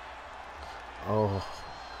we've,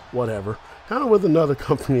 whatever. Kind of with another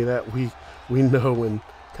company that we know and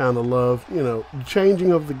kind of love. You know,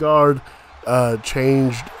 changing of the guard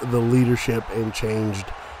changed the leadership and changed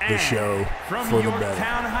the show for the better. From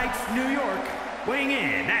Yorktown Heights, New York, weighing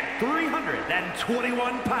in at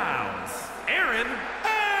 321 pounds, Aaron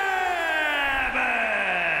Abbott.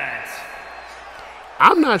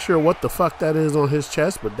 I'm not sure what the fuck that is on his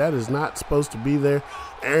chest, but that is not supposed to be there.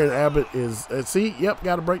 Aaron Abbott is,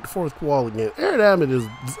 got to break the fourth wall again. Aaron Abbott is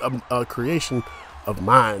a creation of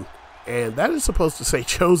mine, and that is supposed to say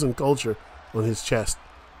chosen culture on his chest.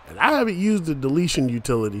 And I haven't used the deletion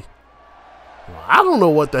utility. Well, I don't know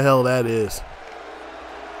what the hell that is.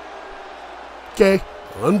 Okay,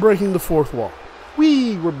 unbreaking the fourth wall.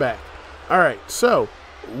 We're back. All right, so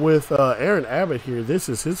with Aaron Abbott here, this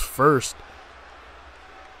is his first.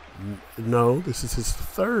 No, this is his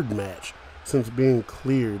third match since being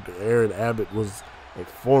cleared. Aaron Abbott was a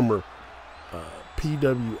former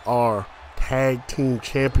PWR Tag Team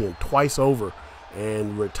Champion twice over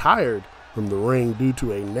and retired from the ring due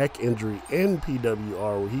to a neck injury in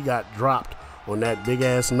PWR where he got dropped on that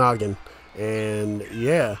big-ass noggin. And,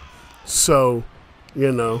 yeah, so,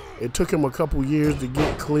 you know, it took him a couple years to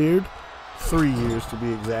get cleared, 3 years to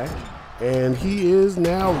be exact, and he is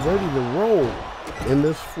now ready to roll in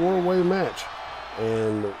this four-way match.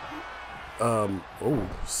 And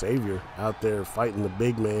Savior out there fighting the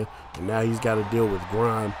big man, and now he's got to deal with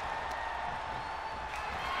Grime.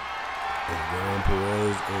 And Grime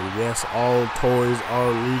Perez, and yes, all toys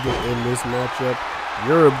are legal in this matchup.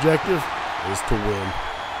 Your objective is to win.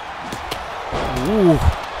 Ooh,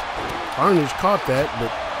 Carnage caught that,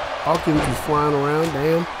 but Hawkins is flying around,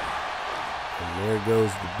 damn. And there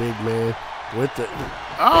goes the big man with the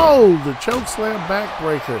choke slam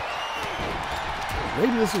backbreaker.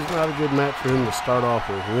 Maybe this is not a good match for him to start off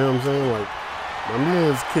with. You know what I'm saying? Like, my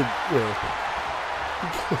man's kid, you know,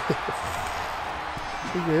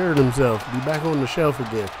 he can hurt himself, be back on the shelf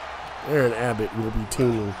again. Aaron Abbott will be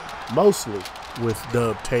teaming mostly with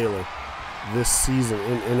Dub Taylor this season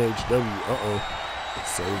in NHW.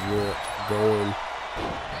 Savior going.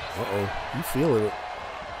 You feeling it?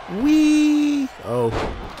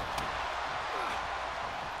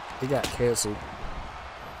 It got canceled.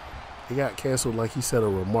 He got canceled like he said a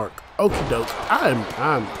remark. Okie doke. I'm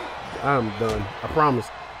done. I promise.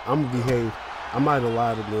 I'm gonna behave. I might have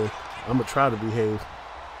lied again. I'm gonna try to behave.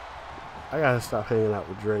 I gotta stop hanging out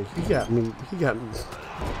with Dre. He got me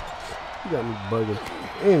bugging.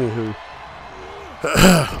 Anywho.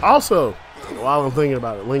 Also, while I'm thinking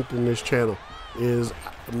about it, linked in this channel is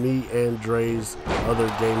me and Dre's other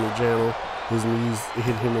gaming channel. His knees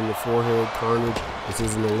hit him in the forehead, Carnage. This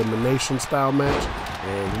is an elimination style match,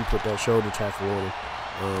 and he put that shoulder tackle on him.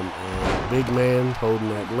 And big man holding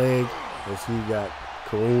that leg as he got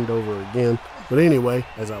careened over again. But anyway,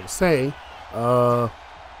 as I was saying,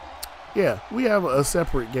 yeah, we have a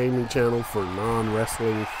separate gaming channel for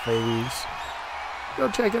non-wrestling things. Go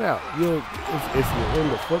check it out. If you're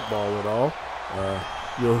into football at all,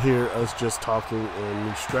 you'll hear us just talking and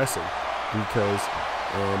me stressing because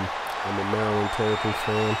I'm a Maryland Terrapins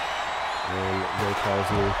fan, and they calls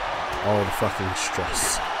me all the fucking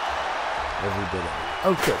stress every bit of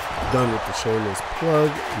it. Okay, done with the shameless plug.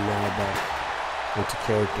 Now back into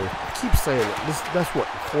character. I keep saying it. That's what,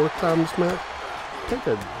 the fourth time this match? Take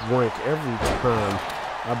a drink every time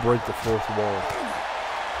I break the fourth wall.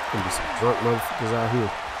 Gonna be some drunk motherfuckers out here.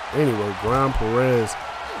 Anyway, Grind Perez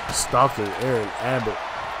stalking Aaron Abbott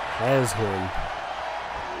has him.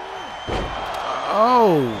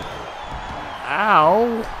 Ow.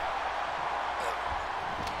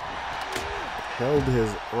 held his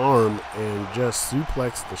arm and just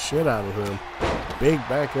suplexed the shit out of him. Big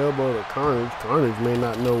back elbow to Carnage. Carnage may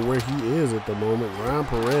not know where he is at the moment. Ryan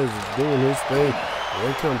Perez is doing his thing.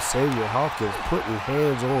 Here comes Xavier Hawkins putting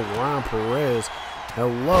hands on Ryan Perez.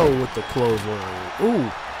 Hello with the clothesline. Ooh.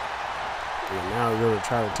 And now we're going to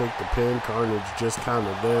try to take the pin. Carnage just kind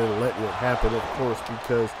of there letting it happen, of course,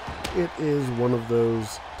 because it is one of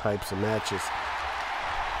those types of matches.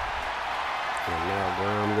 And now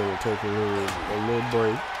Graham going to take a little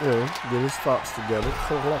break, you know, get his thoughts together,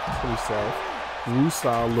 collect himself,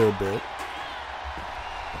 woosah a little bit.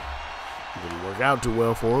 Didn't work out too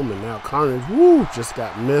well for him, and now Carnage, woo, just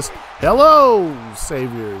got missed. Hello,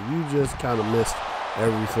 Xavier, you just kind of missed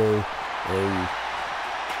everything, and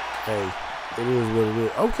hey, it is what it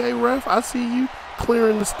is. Okay, ref, I see you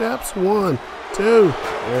clearing the steps. 1, 2,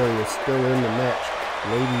 and we're still in the match,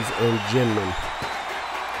 ladies and gentlemen.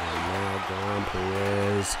 And now Don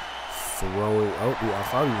Perez throwing, oh, yeah, I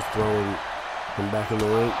thought he was throwing him back in the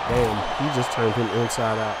ring. Damn, he just turned him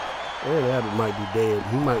inside out. And that might be dead.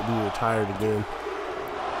 He might be retired again.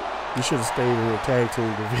 He should have stayed in the tag team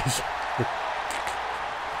division.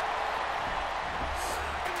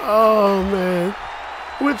 Oh, man.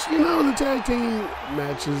 Which, you know, the tag team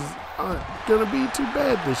matches aren't going to be too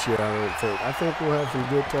bad this year, I don't think. I think we'll have some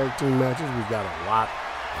good tag team matches. We've got a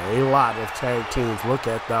lot of tag teams. Look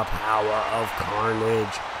at the power of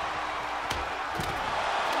Carnage.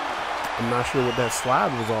 I'm not sure what that slide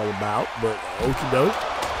was all about, but okie doke.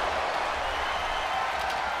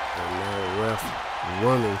 And now the ref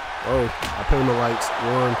running. Oh, I pay my lights.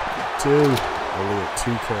 1, 2. Only a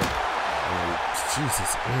 2 count. And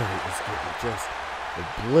Jesus, Aaron is getting just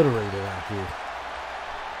obliterated out here.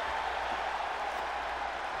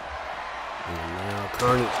 And now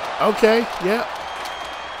Carnage. Okay, yeah.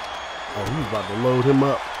 Oh, he's about to load him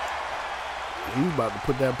up. He's about to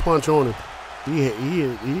put that punch on him. He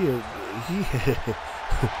was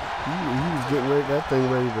getting ready, that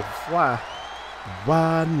thing ready to fly.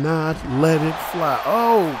 Why not let it fly?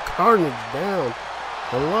 Oh, Carnage down.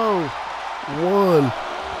 Hello. 1.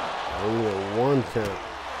 Only a 1 count.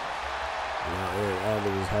 Now Aaron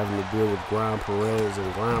Adler is having to deal with Grind Perez,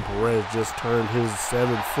 and Grind Perez just turned his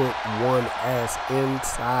 7'1" ass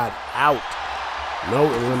inside out. No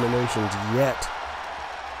eliminations yet.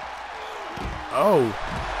 Oh,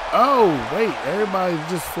 wait, everybody's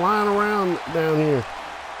just flying around down here.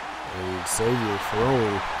 And Xavier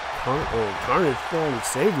throwing, Carnage throwing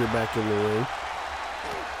Xavier back in the ring.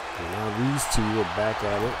 And now these two are back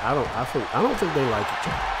at it. I don't think they like each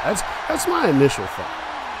other. That's my initial thought.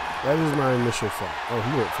 That is my initial thought. Oh,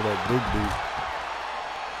 he went for that big boot.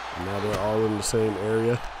 And now they're all in the same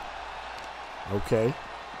area. Okay.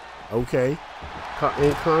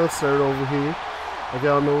 In concert over here. Like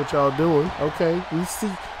y'all know what y'all doing. Okay, we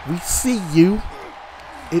see you.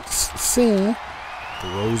 It's seen.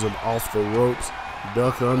 Throws him off the ropes.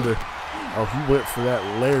 Duck under. Oh, he went for that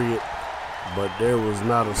lariat. But there was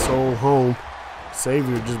not a soul home.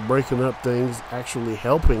 Xavier just breaking up things, actually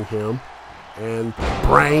helping him. And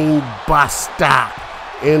brain buster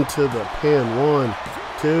into the pin. 1,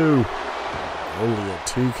 2. Only a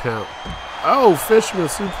 2 count. Oh, Fishman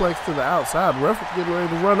suplex to the outside. Ref was getting ready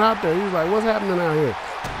to run out there. He's like, what's happening out here?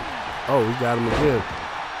 Oh, he got him again.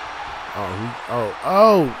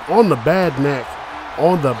 Oh, on the bad neck.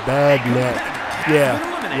 On the bad neck.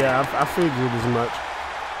 Yeah, I figured as much.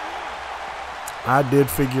 I did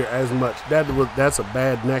figure as much. That's a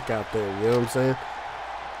bad neck out there, you know what I'm saying?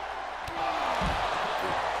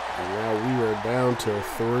 And now we are down to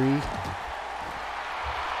 3.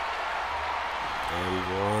 And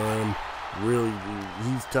Ron really,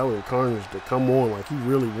 he's telling Carnage to come on like he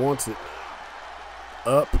really wants it.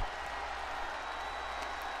 Up.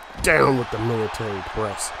 Down with the military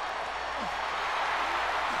press.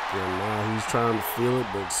 And now he's trying to feel it,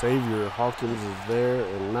 but Xavier Hawkins is there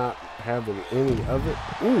and not having any of it.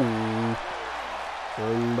 Ooh.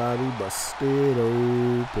 Somebody busted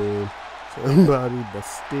open. Somebody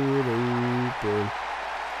busted open.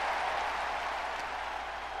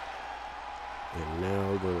 And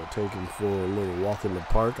now we're going to take him for a little walk in the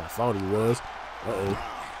park. I thought he was.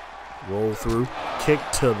 Roll through. Kick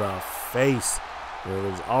to the face. There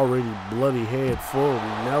was already bloody head full of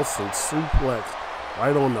Nelson suplex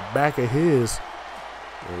right on the back of his.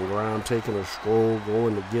 And Graham taking a stroll,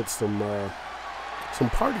 going to get some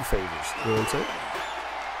party favors. You know what I'm saying?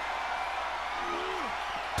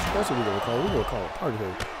 That's what we're going to call it. We're going to call it party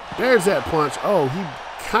favors. There's that punch. Oh, he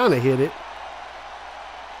kind of hit it.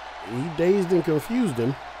 He dazed and confused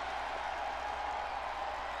him.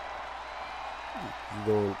 You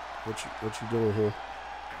going? What you doing here?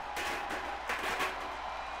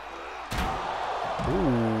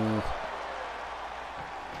 Ooh.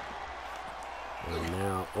 And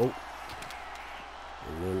now, oh.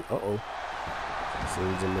 And then, uh-oh.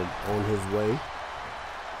 Sends him on his way.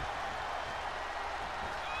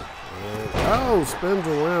 And, oh, spins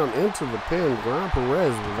around into the pin. Gran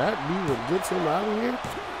Perez, will that be what gets him out of here?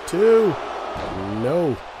 2.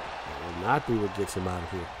 No. That will not be what gets him out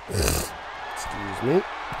of here. Excuse me.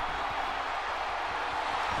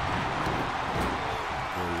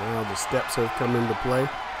 And now the steps have come into play.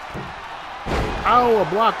 Oh, a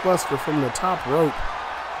blockbuster from the top rope.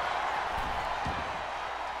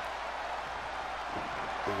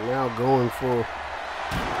 Now going for a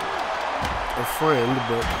friend,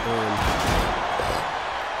 but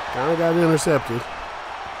kind of got intercepted.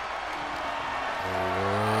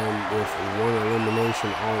 And with one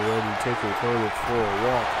elimination already, taking Carnage for a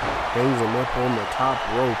walk, hangs him up on the top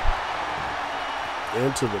rope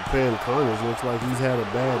into the pin. Carnage looks like he's had a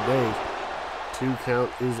bad day. 2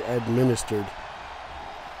 count is administered.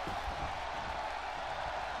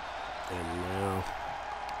 And now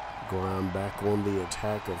Grime back on the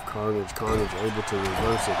attack of Carnage. Carnage able to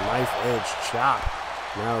reverse it. Knife edge chop.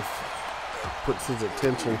 Now puts his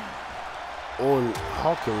attention on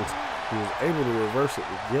Hawkins. He was able to reverse it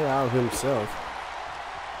and get out himself.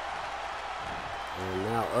 And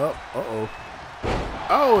now up. Uh-oh.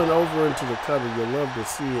 Oh, and over into the cutter. You love to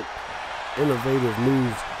see it. Innovative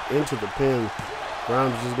moves into the pin.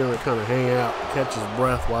 Grime's just going to kind of hang out, catch his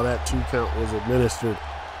breath while that 2 count was administered.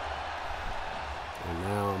 And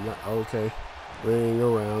now I'm not, okay, ring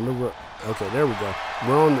around the rope. Okay, there we go.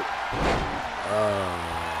 We're on the,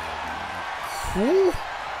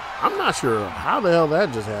 I'm not sure how the hell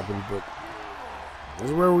that just happened, but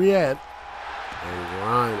this is where we at. And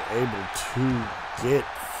Ryan able to get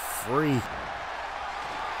free.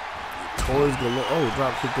 Toys galore. Oh,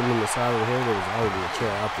 drop kicked him in the side of the head. There was already a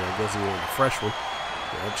chair out there. I guess he wanted a fresh one.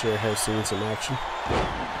 That chair has seen some action.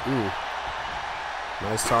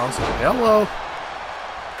 Nice toss. Hello.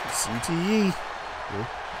 CTE.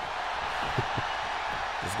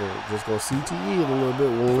 just gonna CTE it a little bit.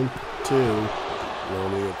 1, 2.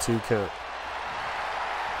 Only a 2 count.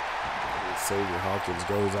 And Xavier Hawkins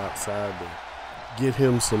goes outside to get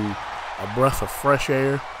him a breath of fresh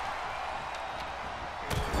air.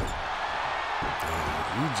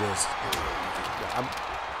 And he just,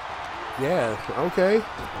 yeah, okay.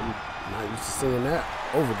 I'm not used to seeing that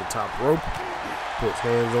over the top rope. Puts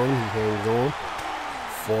hands on him. He hangs on.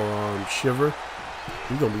 Forearm shiver.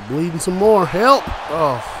 He's going to be bleeding some more. Help!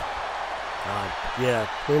 Oh, God. Yeah,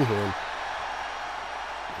 pin him.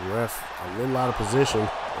 Ref a little out of position.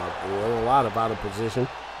 A lot of out of position.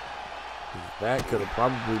 That could have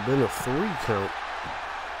probably been a 3 count.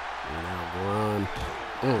 And now Grime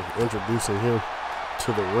introducing him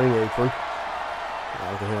to the ring apron.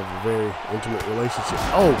 I can have a very intimate relationship.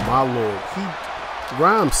 Oh, my Lord.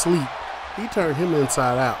 Grime sleep. He turned him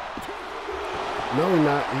inside out. No, he's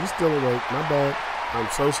not. He's still awake. My bad. I'm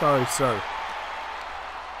so sorry, sir.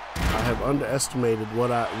 I have underestimated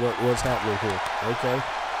what's happening here. Okay.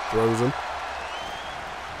 Throws him.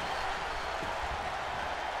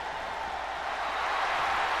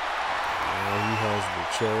 Now he has the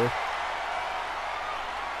chair.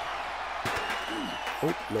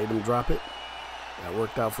 Oh, made him drop it. That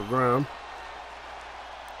worked out for Grime.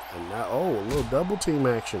 And now, oh, a little double team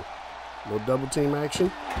action.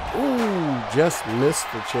 Ooh, just missed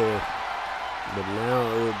the chair. But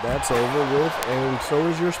now that's over with, and so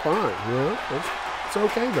is your spine. You know, it's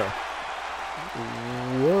okay though.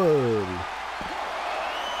 1.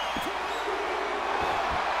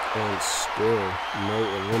 And still no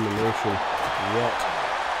elimination yet.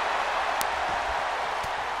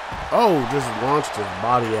 Oh, just launched his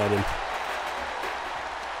body at him.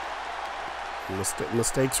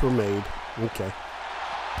 Mistakes were made. Okay.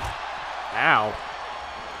 Ow.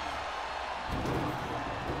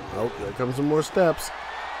 Oh, there comes some more steps.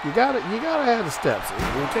 You gotta have the steps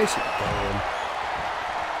in case you damn.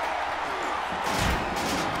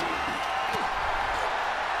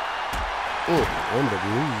 On the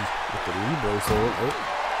knee with the knee brace on. Oh,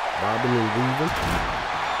 bobbing and weaving.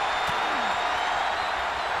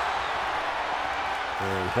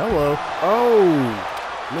 And hello. Oh,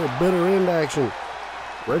 little bitter end action.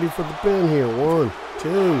 Ready for the pin here. 1, 2.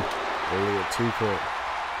 Only a 2 count.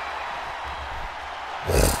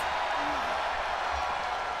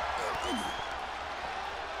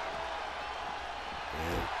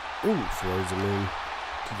 And throws him in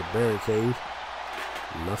to the barricade.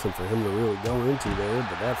 Nothing for him to really go into there,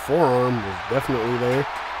 but that forearm was definitely there.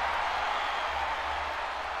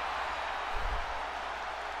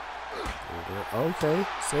 Okay,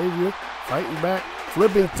 Savior fighting back,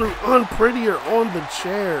 flipping through, unprettier on the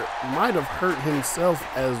chair. Might have hurt himself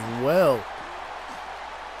as well.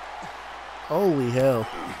 Holy hell.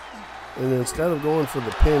 And instead of going for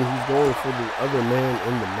the pin, he's going for the other man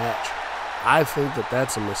in the match. I think that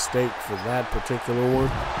that's a mistake for that particular one.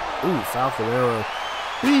 Ooh, Falcon Arrow.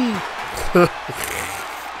 Whee!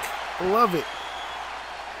 Love it.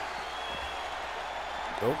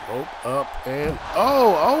 Oh, up, and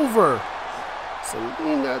over.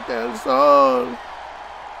 Selena del Sol.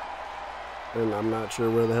 And I'm not sure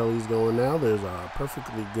where the hell he's going now. There's a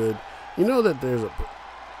perfectly good. You know that there's a.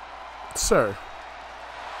 Sir.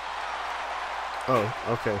 Oh,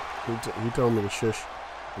 okay. He told me to shush.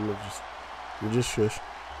 I'm just shush.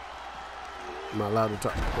 Am I allowed to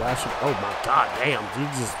talk? Well, I should. Oh my God, damn!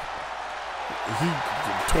 He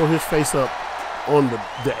tore his face up on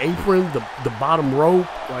the apron, the bottom rope.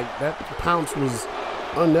 Like that pounce was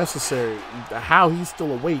unnecessary. How he's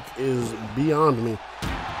still awake is beyond me.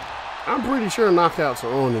 I'm pretty sure knockouts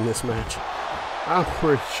are on in this match. I'm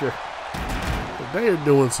pretty sure. But they are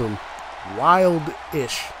doing some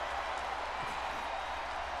wild-ish.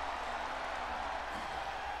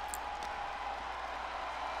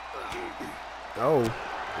 Oh,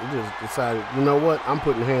 he just decided, you know what? I'm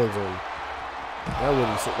putting hands on you.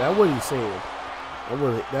 That's what he said.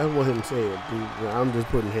 That's what him said. Dude, I'm just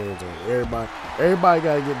putting hands on you. Everybody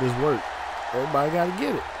got to get this work. Everybody got to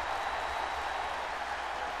get it.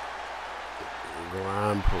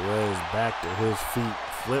 Ryan Perez back to his feet,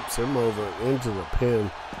 flips him over into the pin.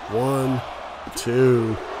 1,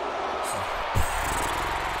 2.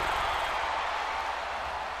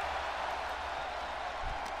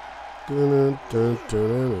 Dun, dun, dun,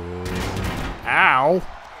 dun, dun. Ow!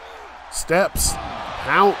 Steps,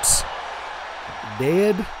 pounce,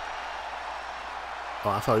 dead. Oh,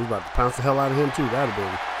 I thought he was about to pounce the hell out of him too. That'd have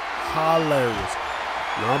been hilarious.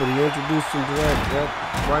 No, but he introduced him to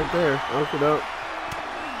that right there. Uncle up.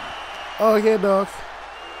 Oh, yeah, dog.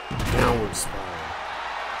 Downward spiral.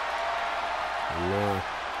 And now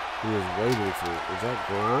he was waiting for it. Is that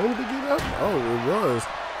Grind to get up? Oh, it was.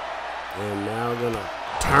 And now gonna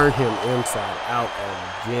turn him inside out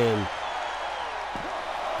again.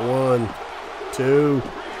 1, 2.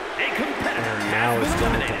 And now it's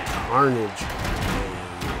down to Carnage.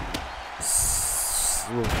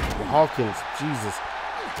 And Hawkins, Jesus.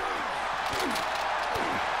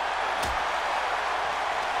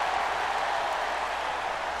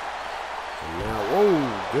 And now, whoa,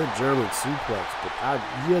 good German suplex. But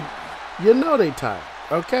you know they tired,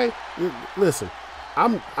 okay? Listen,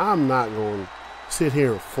 I'm not going to sit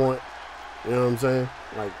here in front. You know what I'm saying?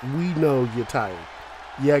 Like, we know you're tired.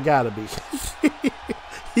 You gotta be.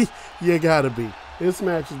 You gotta be. This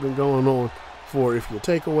match has been going on for, if you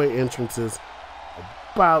take away entrances,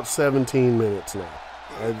 about 17 minutes now.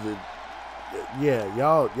 Yeah,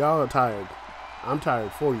 y'all are tired. I'm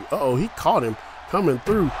tired for you. Uh-oh, he caught him coming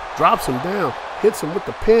through, drops him down, hits him with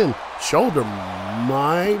the pin. Shoulder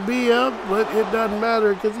might be up, but it doesn't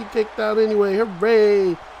matter because he kicked out anyway.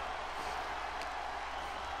 Hooray!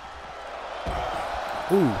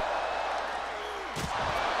 Ooh.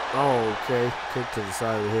 Oh, okay. Kick to the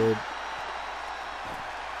side of the head.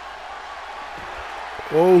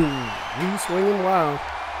 Oh, he's swinging wild.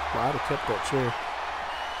 Well, I'd have kept that chair.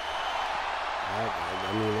 I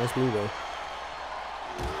mean, that's me, though.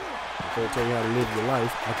 I can't tell you how to live your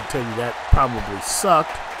life. I can tell you that probably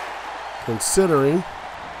sucked, considering,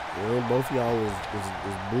 you know, both of y'all was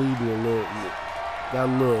bleeding a little, got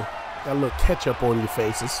a little ketchup on your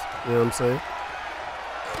faces. You know what I'm saying?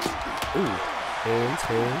 Ooh. Hands,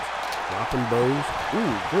 dropping bows.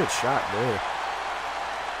 Ooh, good shot there.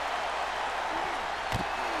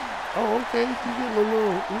 Oh, okay.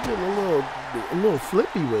 You're getting a little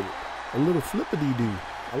flippy with it. A little flippity-doo.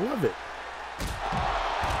 I love it.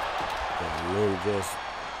 And then just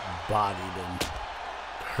bodied him.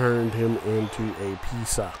 Turned him into a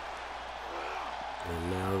pizza.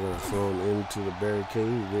 And now we're going to throw him into the barricade.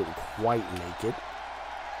 He didn't quite make it.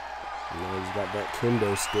 And now he's got that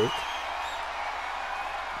kendo stick.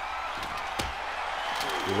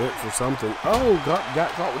 He went for something. Oh,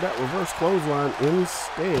 got caught with that reverse clothesline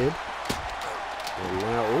instead. And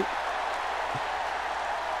now, oh.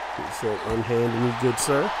 He said, unhand me, good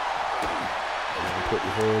sir. Now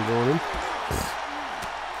putting hands on him.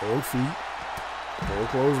 And feet. And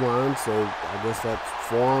clothesline, so I guess that's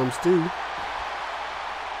forearms too.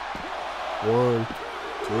 1,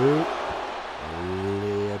 2.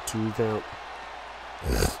 Only a 2 count.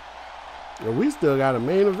 And we still got a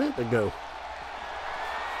main event to go.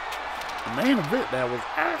 Main event that was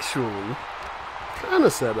actually kind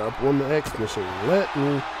of set up on the X machine. Let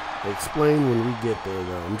me explain when we get there,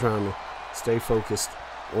 though. I'm trying to stay focused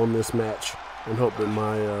on this match and hope that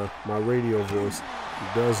my radio voice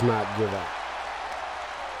does not give out.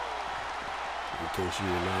 In case you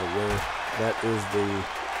are not aware, that is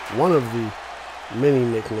one of the many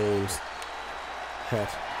nicknames that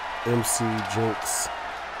MC Jinx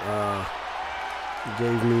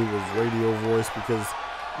gave me was radio voice, because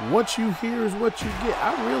what you hear is what you get.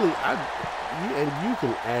 And you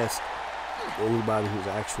can ask anybody who's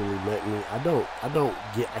actually met me. I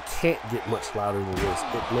can't get much louder than this.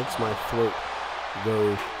 It makes my throat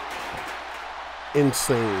go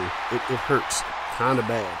insane. It hurts kind of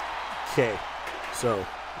bad. Okay, so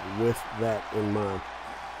with that in mind,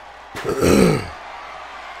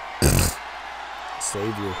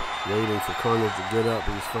 Savior waiting for Carnage to get up.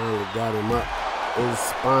 He's finally got him up. His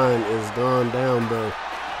spine is gone down, though,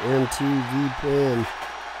 into the pin.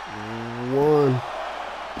 1,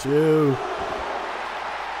 2.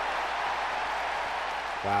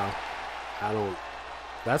 Wow.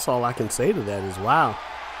 That's all I can say to that is wow.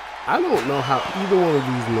 I don't know how either one of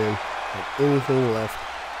these men have anything left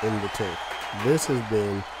in the tank. This has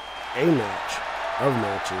been a match of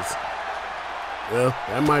matches. Well,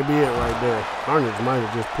 that might be it right there. Carnage might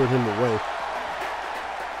have just put him away.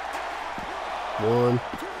 1,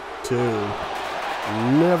 2.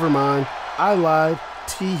 Never mind. I lied.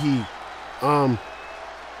 Teehee.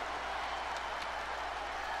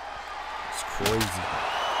 It's crazy.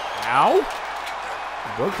 Ow!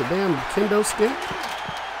 Broke the damn kendo stick.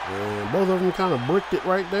 And both of them kind of bricked it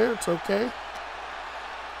right there. It's okay.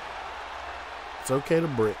 It's okay to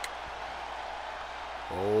brick.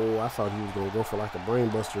 Oh, I thought he was going to go for like a brain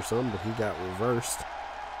buster or something, but he got reversed.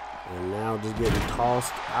 And now just getting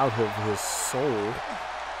tossed out of his soul.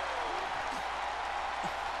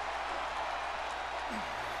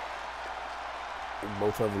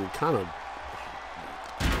 Both of them kind of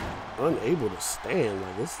unable to stand.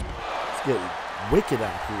 Like it's getting wicked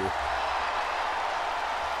out here.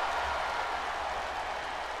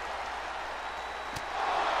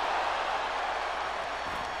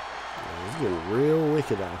 It's getting real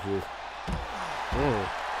wicked out here.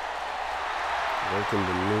 Oh. Working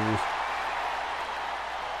the knee.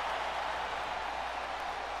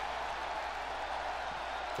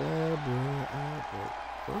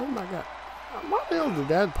 Oh my God. Why the hell did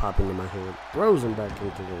that pop into my head? Throws him back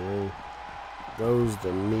into the ring. Goes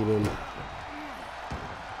to meet him.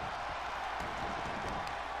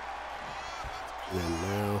 And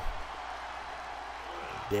now,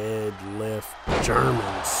 deadlift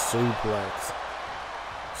German suplex.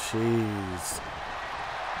 Jeez.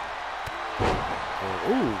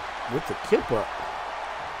 Ooh, with the kip up.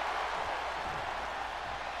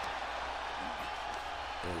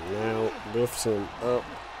 And now lifts him up.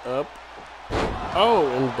 Oh,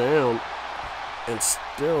 and down. And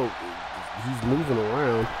still, he's moving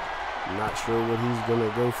around. Not sure what he's going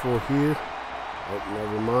to go for here. Oh,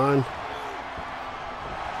 never mind.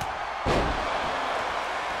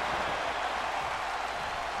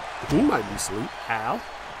 He might be asleep. How?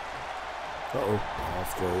 Uh-oh.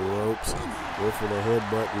 Off the ropes. Go for the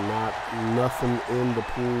headbutt. Nothing in the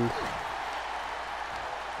pool.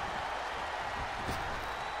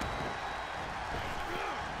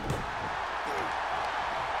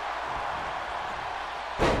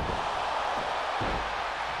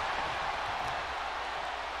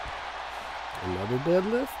 Another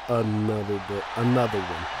deadlift. Another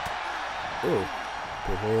one. Oh.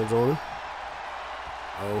 Put hands on him.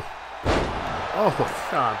 Oh. Oh my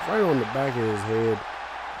God, right on the back of his head.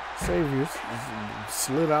 Savior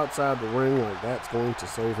slid outside the ring like that's going to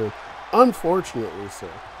save him. Unfortunately, so.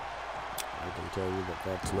 I can tell you that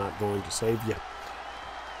that's not going to save you.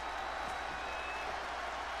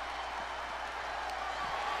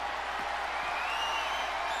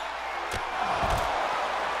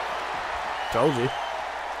 Told you.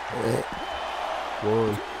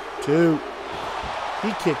 1, 2.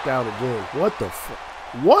 He kicked out again. What the fuck?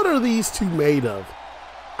 What are these two made of?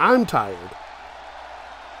 I'm tired.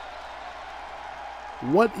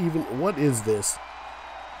 What is this?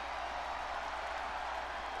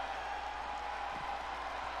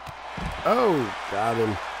 Oh, got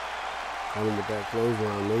him. Got him with that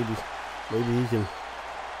clothesline. Maybe he can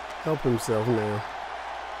help himself now.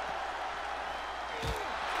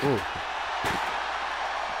 Oh.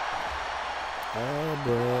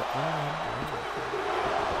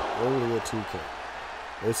 Only a 2K.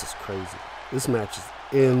 This is crazy. This match is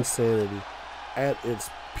insanity at its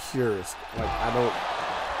purest. Like, I don't...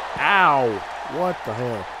 Ow! What the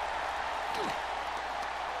hell?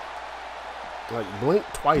 Like, blink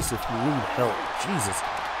twice if you need help. Jesus.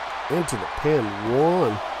 Into the pin.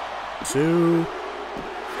 1, 2,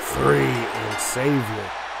 3 and Savior.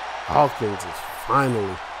 Hawkins is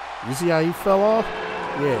finally. You see how he fell off?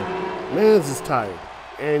 Yeah, Mans is tired,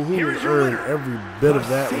 and he has earned every bit of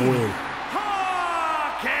that win.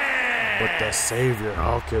 But the Savior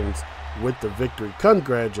Hawkins with the victory.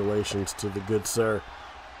 Congratulations to the good sir.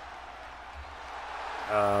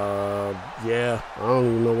 Yeah, I don't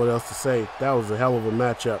even know what else to say. That was a hell of a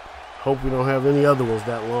matchup. Hope we don't have any other ones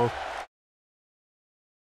that long.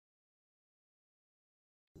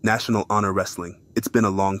 National Honor Wrestling. It's been a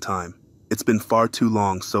long time. It's been far too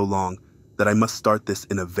long, so long, that I must start this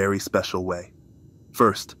in a very special way.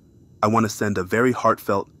 First, I want to send a very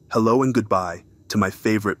heartfelt hello and goodbye to my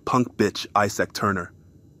favorite punk bitch, Isaac Turner.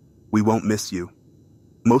 We won't miss you.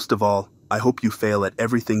 Most of all, I hope you fail at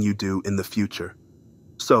everything you do in the future.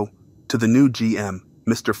 So, to the new GM,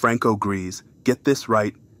 Mr. Franco Grease, get this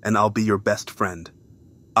right and I'll be your best friend.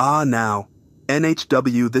 Now,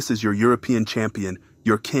 NHW, this is your European champion,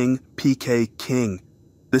 your king, PK King.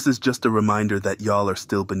 This is just a reminder that y'all are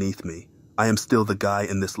still beneath me. I am still the guy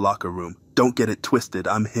in this locker room. Don't get it twisted,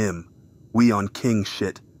 I'm him. We on king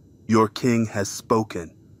shit. Your king has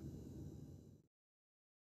spoken.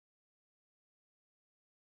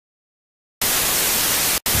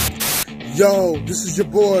 Yo, this is your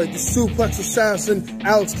boy, the Suplex Assassin,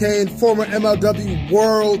 Alex Kane, former MLW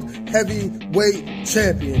World Heavyweight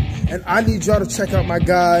Champion. And I need y'all to check out my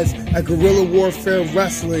guys at Guerrilla Warfare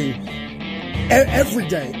Wrestling. Every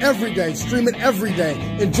day, stream it every day,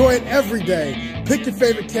 enjoy it every day, pick your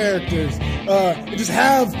favorite characters, and just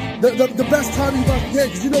have the best time you can get,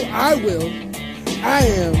 because you know I will.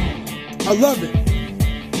 I love it.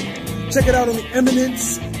 Check it out on the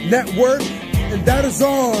Eminence Network, and that is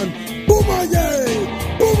on Boomerang!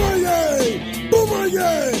 Boomerang!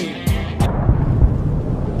 Boomerang!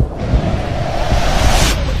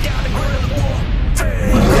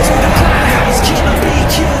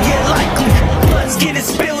 Get it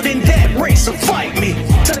spilled in that race, so fight me.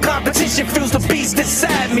 To the competition feels the beast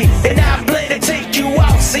inside me, and I'm bled to take you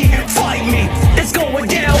out, see, fight me. It's going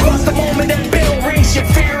down, but the moment that bell rings, your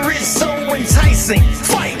fear is so enticing.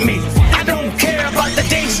 Fight me, I don't care about the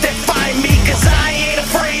days that find me, cause I ain't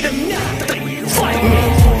afraid of nothing. Fight me.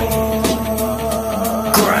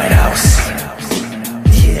 Grindhouse.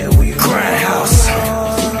 Yeah, we Grindhouse.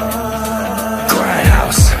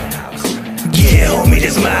 Grindhouse. Yeah, homie,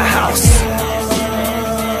 this my house.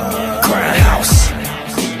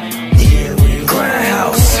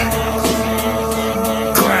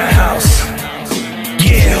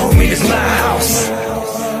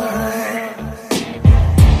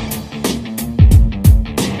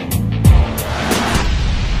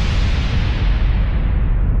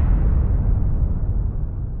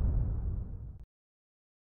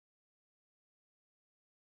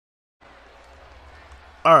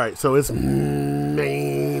 Alright, so it's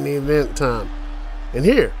main event time. And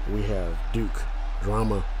here we have Duke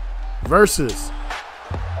Drama versus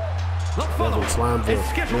Devin Slimeville.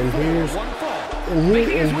 And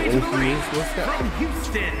here's what's that? From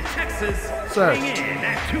Houston, Texas, Sir. weighing in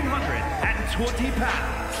at 220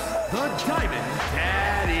 pounds, the Diamond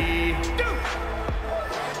Daddy Duke.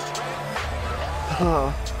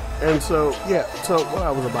 And so, yeah, so what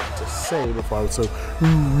I was about to say before I was so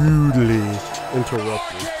rudely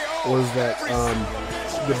interrupted was that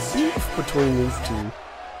the beef between these two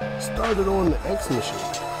started on the X Machine.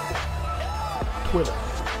 Twitter.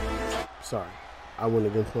 Sorry, I went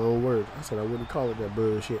against my own words. I said I wouldn't call it that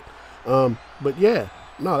bullshit. But yeah,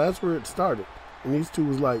 no, that's where it started. And these two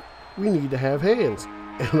was like, we need to have hands.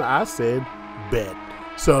 And I said, bet.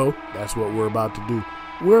 So that's what we're about to do.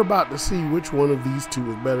 We're about to see which one of these two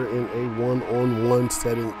is better in a one-on-one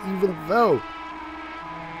setting, even though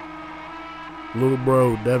little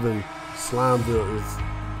bro Devin Slimeville is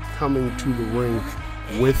coming to the ring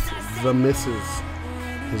with the missus,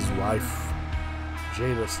 his wife,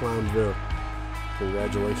 Jada Slimeville.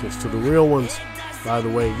 Congratulations to the real ones. By the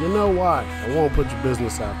way, you know why? I won't put your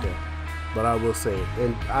business out there, but I will say it.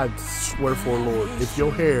 And I swear for Lord, if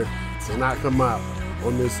your hair does not come out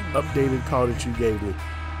on this updated call that you gave me,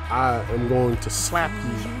 I am going to slap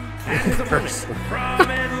you in person. From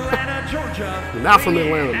Atlanta, Georgia. You're not from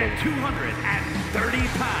Atlanta, man. 230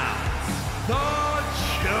 pounds. The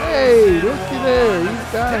Hey, looky there.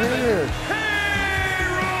 He's got hair.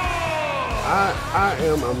 I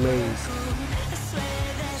am amazed.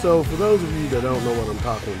 So for those of you that don't know what I'm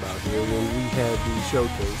talking about here, when we had the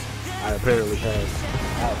showcase, I apparently had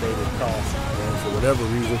outdated costs, and for whatever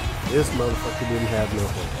reason, this motherfucker didn't have no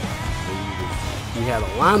hair. He had a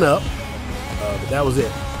lineup, but that was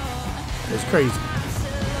it. It's crazy.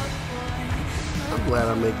 I'm glad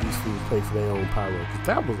I make these fools pay for their own pyro, because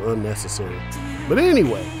that was unnecessary. But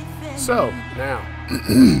anyway, So, now,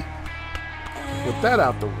 with that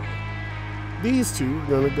out the way, these two are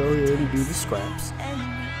going to go ahead and do the scraps.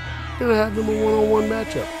 Going to have them a one-on-one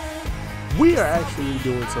matchup. We are actually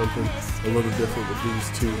doing something a little different with these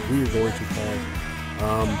two. We are going to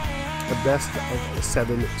have a best of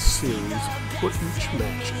 7 series where each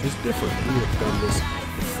match is different. We have done this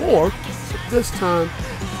before, but this time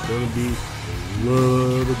it's going to be a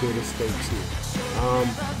little bit of stakes here.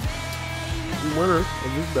 The winner of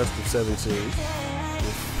this best of 7 series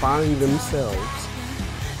will find themselves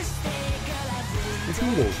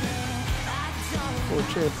competing for a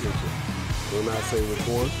championship. Will not say which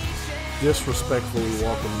one. Disrespectfully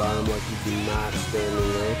walking by them like you do not standing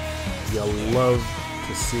there. You'll love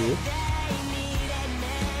to see it,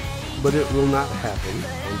 but it will not happen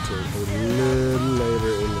until a little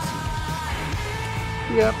later in the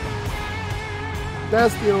season. Yep.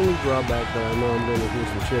 That's the only drawback that I know I'm going to hear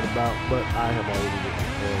some shit about, but I have already written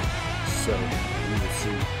down, so we will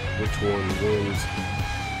see which one wins.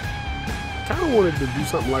 I kind of wanted to do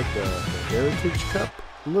something like the Heritage Cup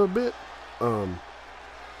a little bit. A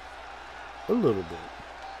little bit.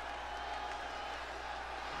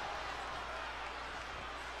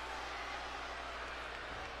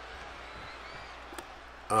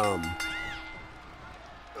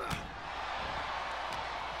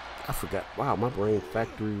 I forgot. Wow, my brain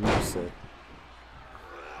factory reset.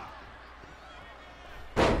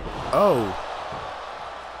 Oh,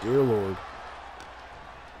 dear Lord.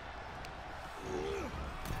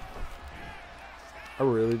 I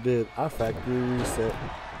really did. I factory reset.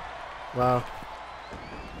 Wow.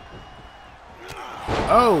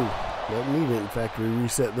 Oh, that knee didn't factory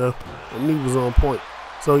reset though. That knee was on point.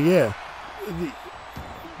 So yeah,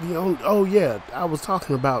 oh yeah, I was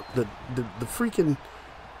talking about the freaking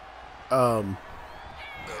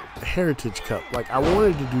Heritage Cup. Like I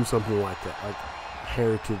wanted to do something like that, like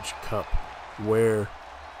Heritage Cup, where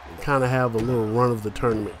you kind of have a little run of the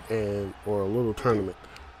tournament or a little tournament.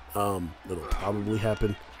 It'll probably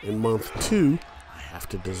happen in month 2. I have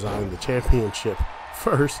to design the championship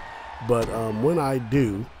first, but when I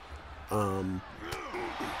do,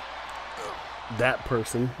 that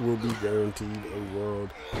person will be guaranteed a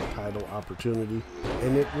world title opportunity,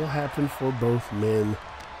 and it will happen for both men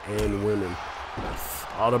and women. I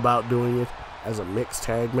thought about doing it as a mixed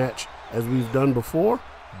tag match, as we've done before,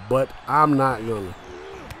 but I'm not gonna.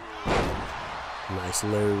 Nice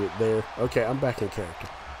lariat there. Okay, I'm back in character.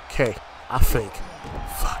 Okay, I think.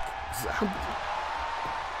 Fuck.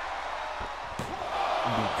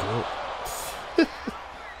 Be drunk.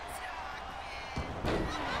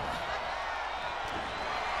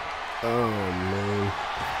 Oh man.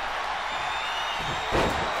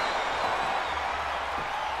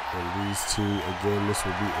 And these two, again, this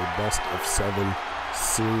will be a best of 7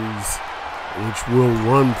 series, which will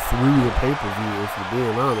run through the pay-per-view if you're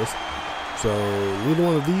being honest. So neither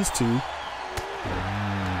one of these two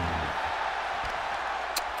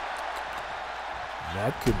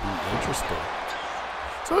that could be interesting.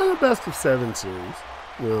 So in the best of 7 series,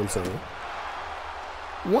 you know what I'm saying?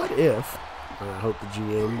 What if, and I hope the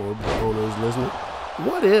GM or the owner is listening,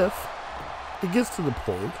 what if it gets to the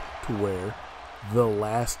point to where the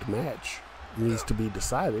last match needs to be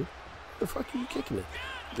decided? The fuck are you kicking it?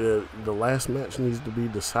 The last match needs to be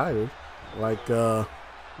decided, like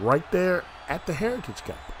right there at the Heritage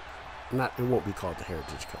Cup. It won't be called the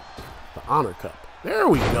Heritage Cup. The Honor Cup. There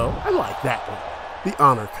we go. I like that one. The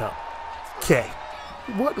Honor Cup. Okay.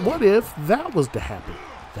 What if that was to happen?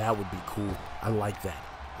 That would be cool. I like that.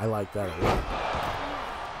 I like that a lot.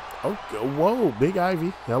 Okay. Whoa, Big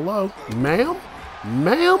Ivy. Hello. Ma'am?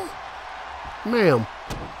 Ma'am? Ma'am.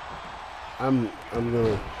 I'm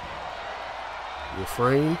gonna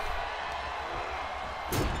refrain.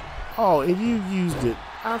 Oh, and you used it.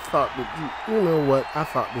 I thought that you know what? I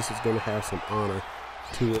thought this was gonna have some honor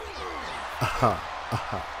to it.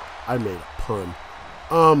 I made a pun.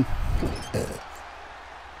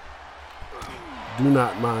 Do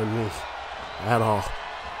not mind me at all.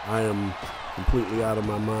 I am completely out of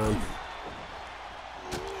my mind.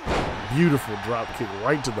 Beautiful drop kick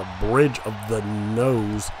right to the bridge of the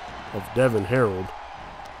nose of Devin Harold.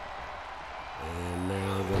 And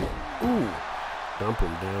now then, dump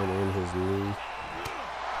him down on his knee.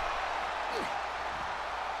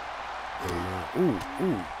 And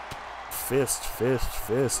now, fist.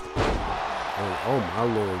 And oh my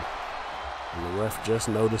Lord. And the ref just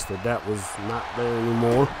noticed that was not there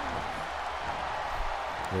anymore.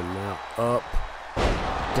 And now up,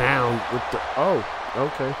 down with the,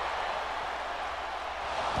 okay.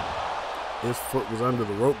 His foot was under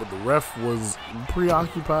the rope, but the ref was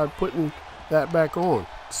preoccupied putting that back on.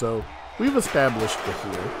 So we've established it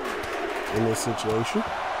here in this situation.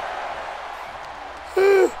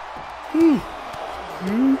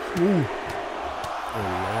 And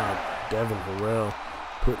now Devin Harrell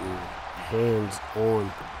putting hands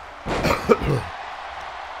on,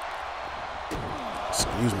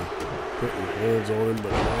 excuse me, putting hands on him,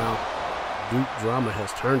 but now Duke Drama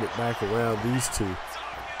has turned it back around. These two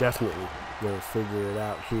definitely going to figure it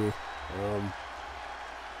out here.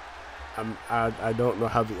 I don't know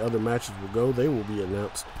how the other matches will go. They will be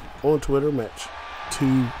announced on Twitter, match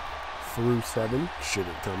 2 through 7, should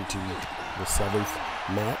it come to the 7th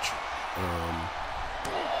match.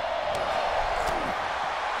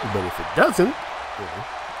 But if it doesn't,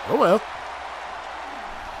 oh well.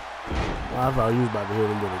 I thought he was about to hit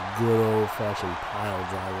him with a good old-fashioned pile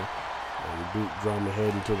driver. And Duke Drama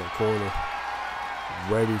heading to the corner,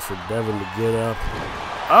 ready for Devin to get up.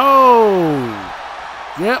 Oh!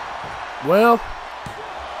 Yep. Well.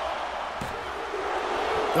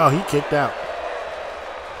 Oh, he kicked out.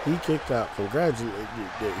 He kicked out. Congratulations.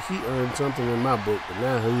 He earned something in my book, but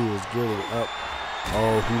now he is getting up.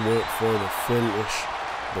 Oh, he went for the finish,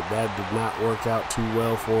 but that did not work out too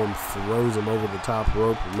well for him. Throws him over the top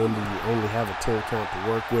rope. Remember, you only have a 10 count to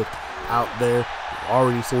work with out there. You've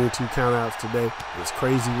already seen 2 countouts today. It's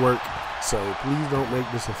crazy work, so please don't make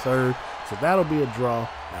this a third. So that'll be a draw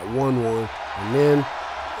at 1-1, and then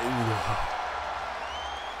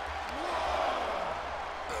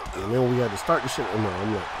we had to start the shit. No,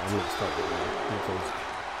 I'm not starting it because,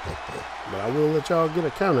 but I will let y'all get a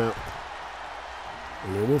count out,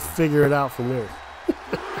 and then we'll figure it out from there.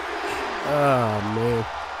 Oh man,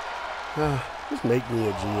 just make me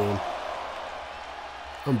a GM.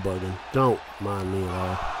 I'm bugging. Don't mind me at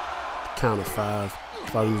all. Count of 5.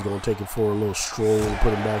 Thought he was gonna take it for a little stroll and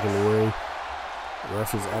put him back in the ring.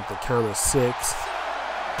 Ref is at the count of 6.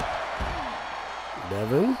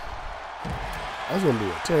 Devin. That's going to be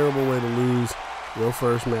a terrible way to lose your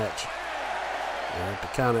first match. And at the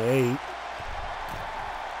count of 8,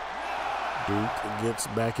 Duke gets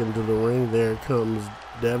back into the ring. There comes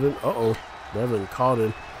Devin. Uh-oh. Devin caught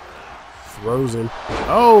him. Throws him.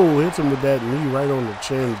 Oh, hits him with that knee right on the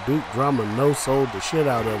chin. Duke Drama no-sold the shit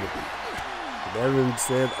out of it. Devin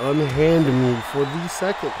said, unhand me for the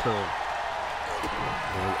 2nd time.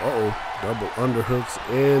 And uh-oh. Double underhooks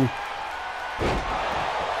in.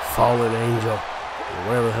 Fallen Angel. Or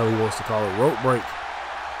whatever the hell he wants to call it. Rope break.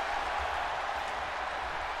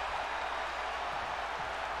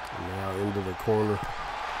 And now into the corner.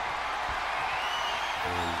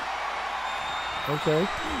 And okay.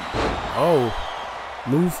 Oh.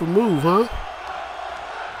 Move for move, huh?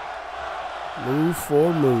 Move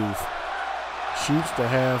for move. Shoots the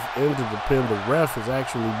half into the pin. The ref is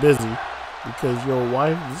actually busy because your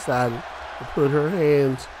wife decided to put her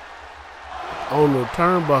hands on the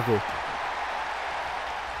turnbuckle.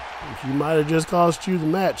 She might have just cost you the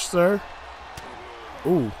match, sir.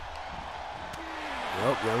 Ooh.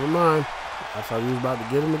 Well, never mind. I thought he was about to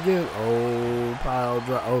get him again. Oh, pile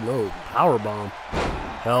drive. Oh, no. Power bomb.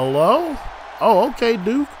 Hello? Oh, okay,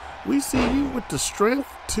 Duke. We see you with the strength.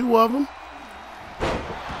 2 of them.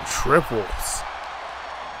 Triples.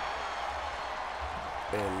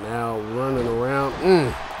 And now running around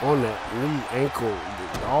on that knee, ankle,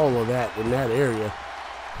 all of that in that area.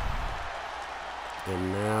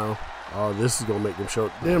 And now, oh, this is going to make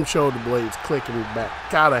them shoulder blades clicking back.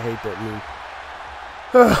 God, I hate that move.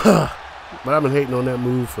 But I've been hating on that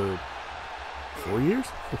move for 4 years.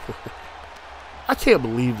 I can't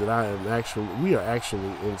believe that we are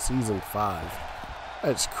actually in season 5.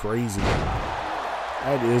 That's crazy.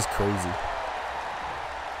 That is crazy.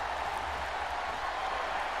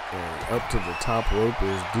 And up to the top rope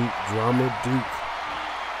is Duke Drama. Duke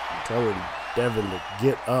telling Devin to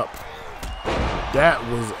get up. That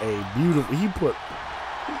was a beautiful. He put,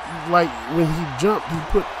 like when he jumped, he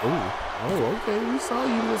put. Oh, okay. We saw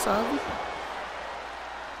you, Miss Ivy.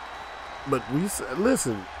 But we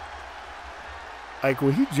listen. Like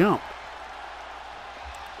when he jumped,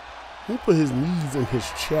 he put his knees in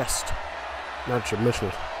his chest. Not your mission.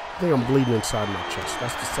 I think I'm bleeding inside my chest.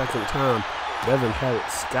 That's the 2nd time Devin had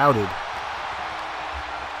it scouted.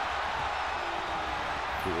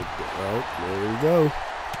 Oh, there we go.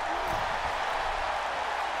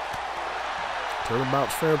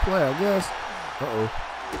 Turnabout's fair play, I guess. Uh-oh.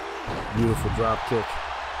 Beautiful drop kick.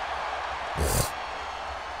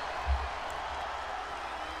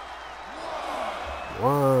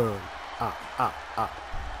 One.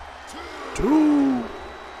 2.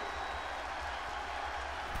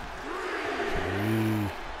 3.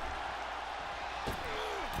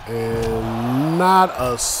 And not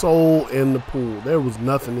a soul in the pool. There was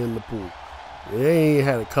nothing in the pool. They ain't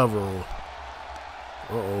had a cover on.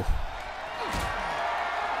 Uh-oh.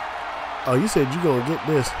 Oh, you said you gonna get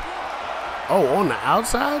this. Oh, on the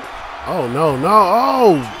outside? Oh, no, no.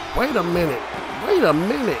 Oh, wait a minute. Wait a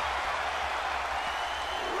minute.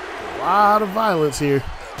 A lot of violence here.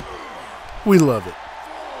 We love it.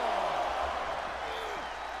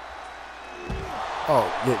 Oh,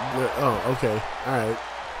 yeah, oh, okay. All right.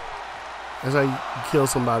 That's how you kill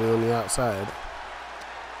somebody on the outside.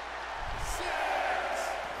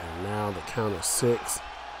 And now the count of 6.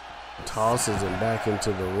 Tosses him back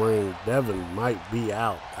into the ring. Devin might be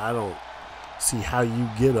out. I don't see how you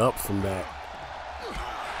get up from that.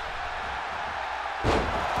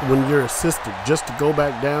 When you're assisted just to go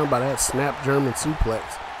back down by that snap German suplex.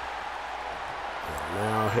 And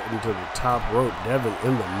now heading to the top rope. Devin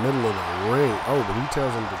in the middle of the ring. Oh, but he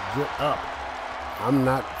tells him to get up. I'm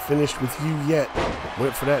not finished with you yet.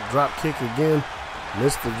 Went for that drop kick again.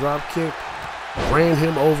 Missed the drop kick. Ran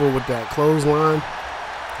him over with that clothesline.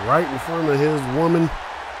 Right in front of his woman.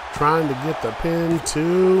 Trying to get the pin.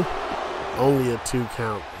 2. Only a 2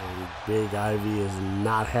 count. And Big Ivy is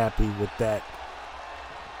not happy with that.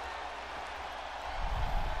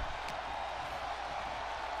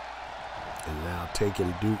 And now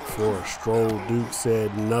taking Duke for a stroll. Duke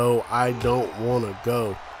said, no, I don't want to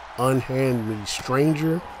go. Unhand me,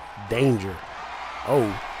 stranger, danger. Oh,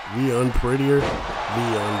 the unprettier,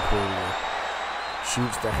 the unprettier.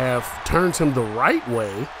 Shoots the half, turns him the right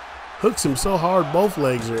way. Hooks him so hard both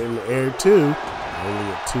legs are in the air too.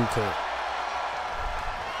 Only a 2 count.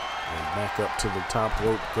 And back up to the top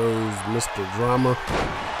rope goes Mr. Drama.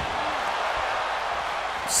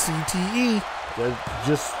 CTE. That's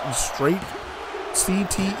just straight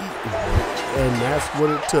CTE. And that's what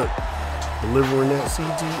it took. Delivering that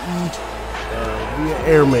CTE via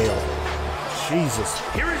airmail. Jesus.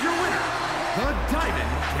 Here is your winner, the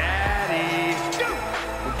Diamond Daddy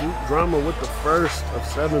Duke Drama with the first of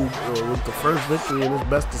 7, with the first victory in his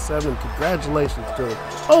best of 7. Congratulations to him.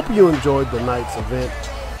 Hope you enjoyed the night's event.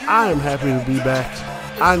 I am happy to be back.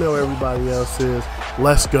 I know everybody else is.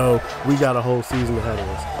 Let's go. We got a whole season ahead of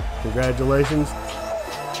us. Congratulations.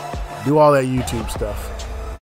 Do all that YouTube stuff.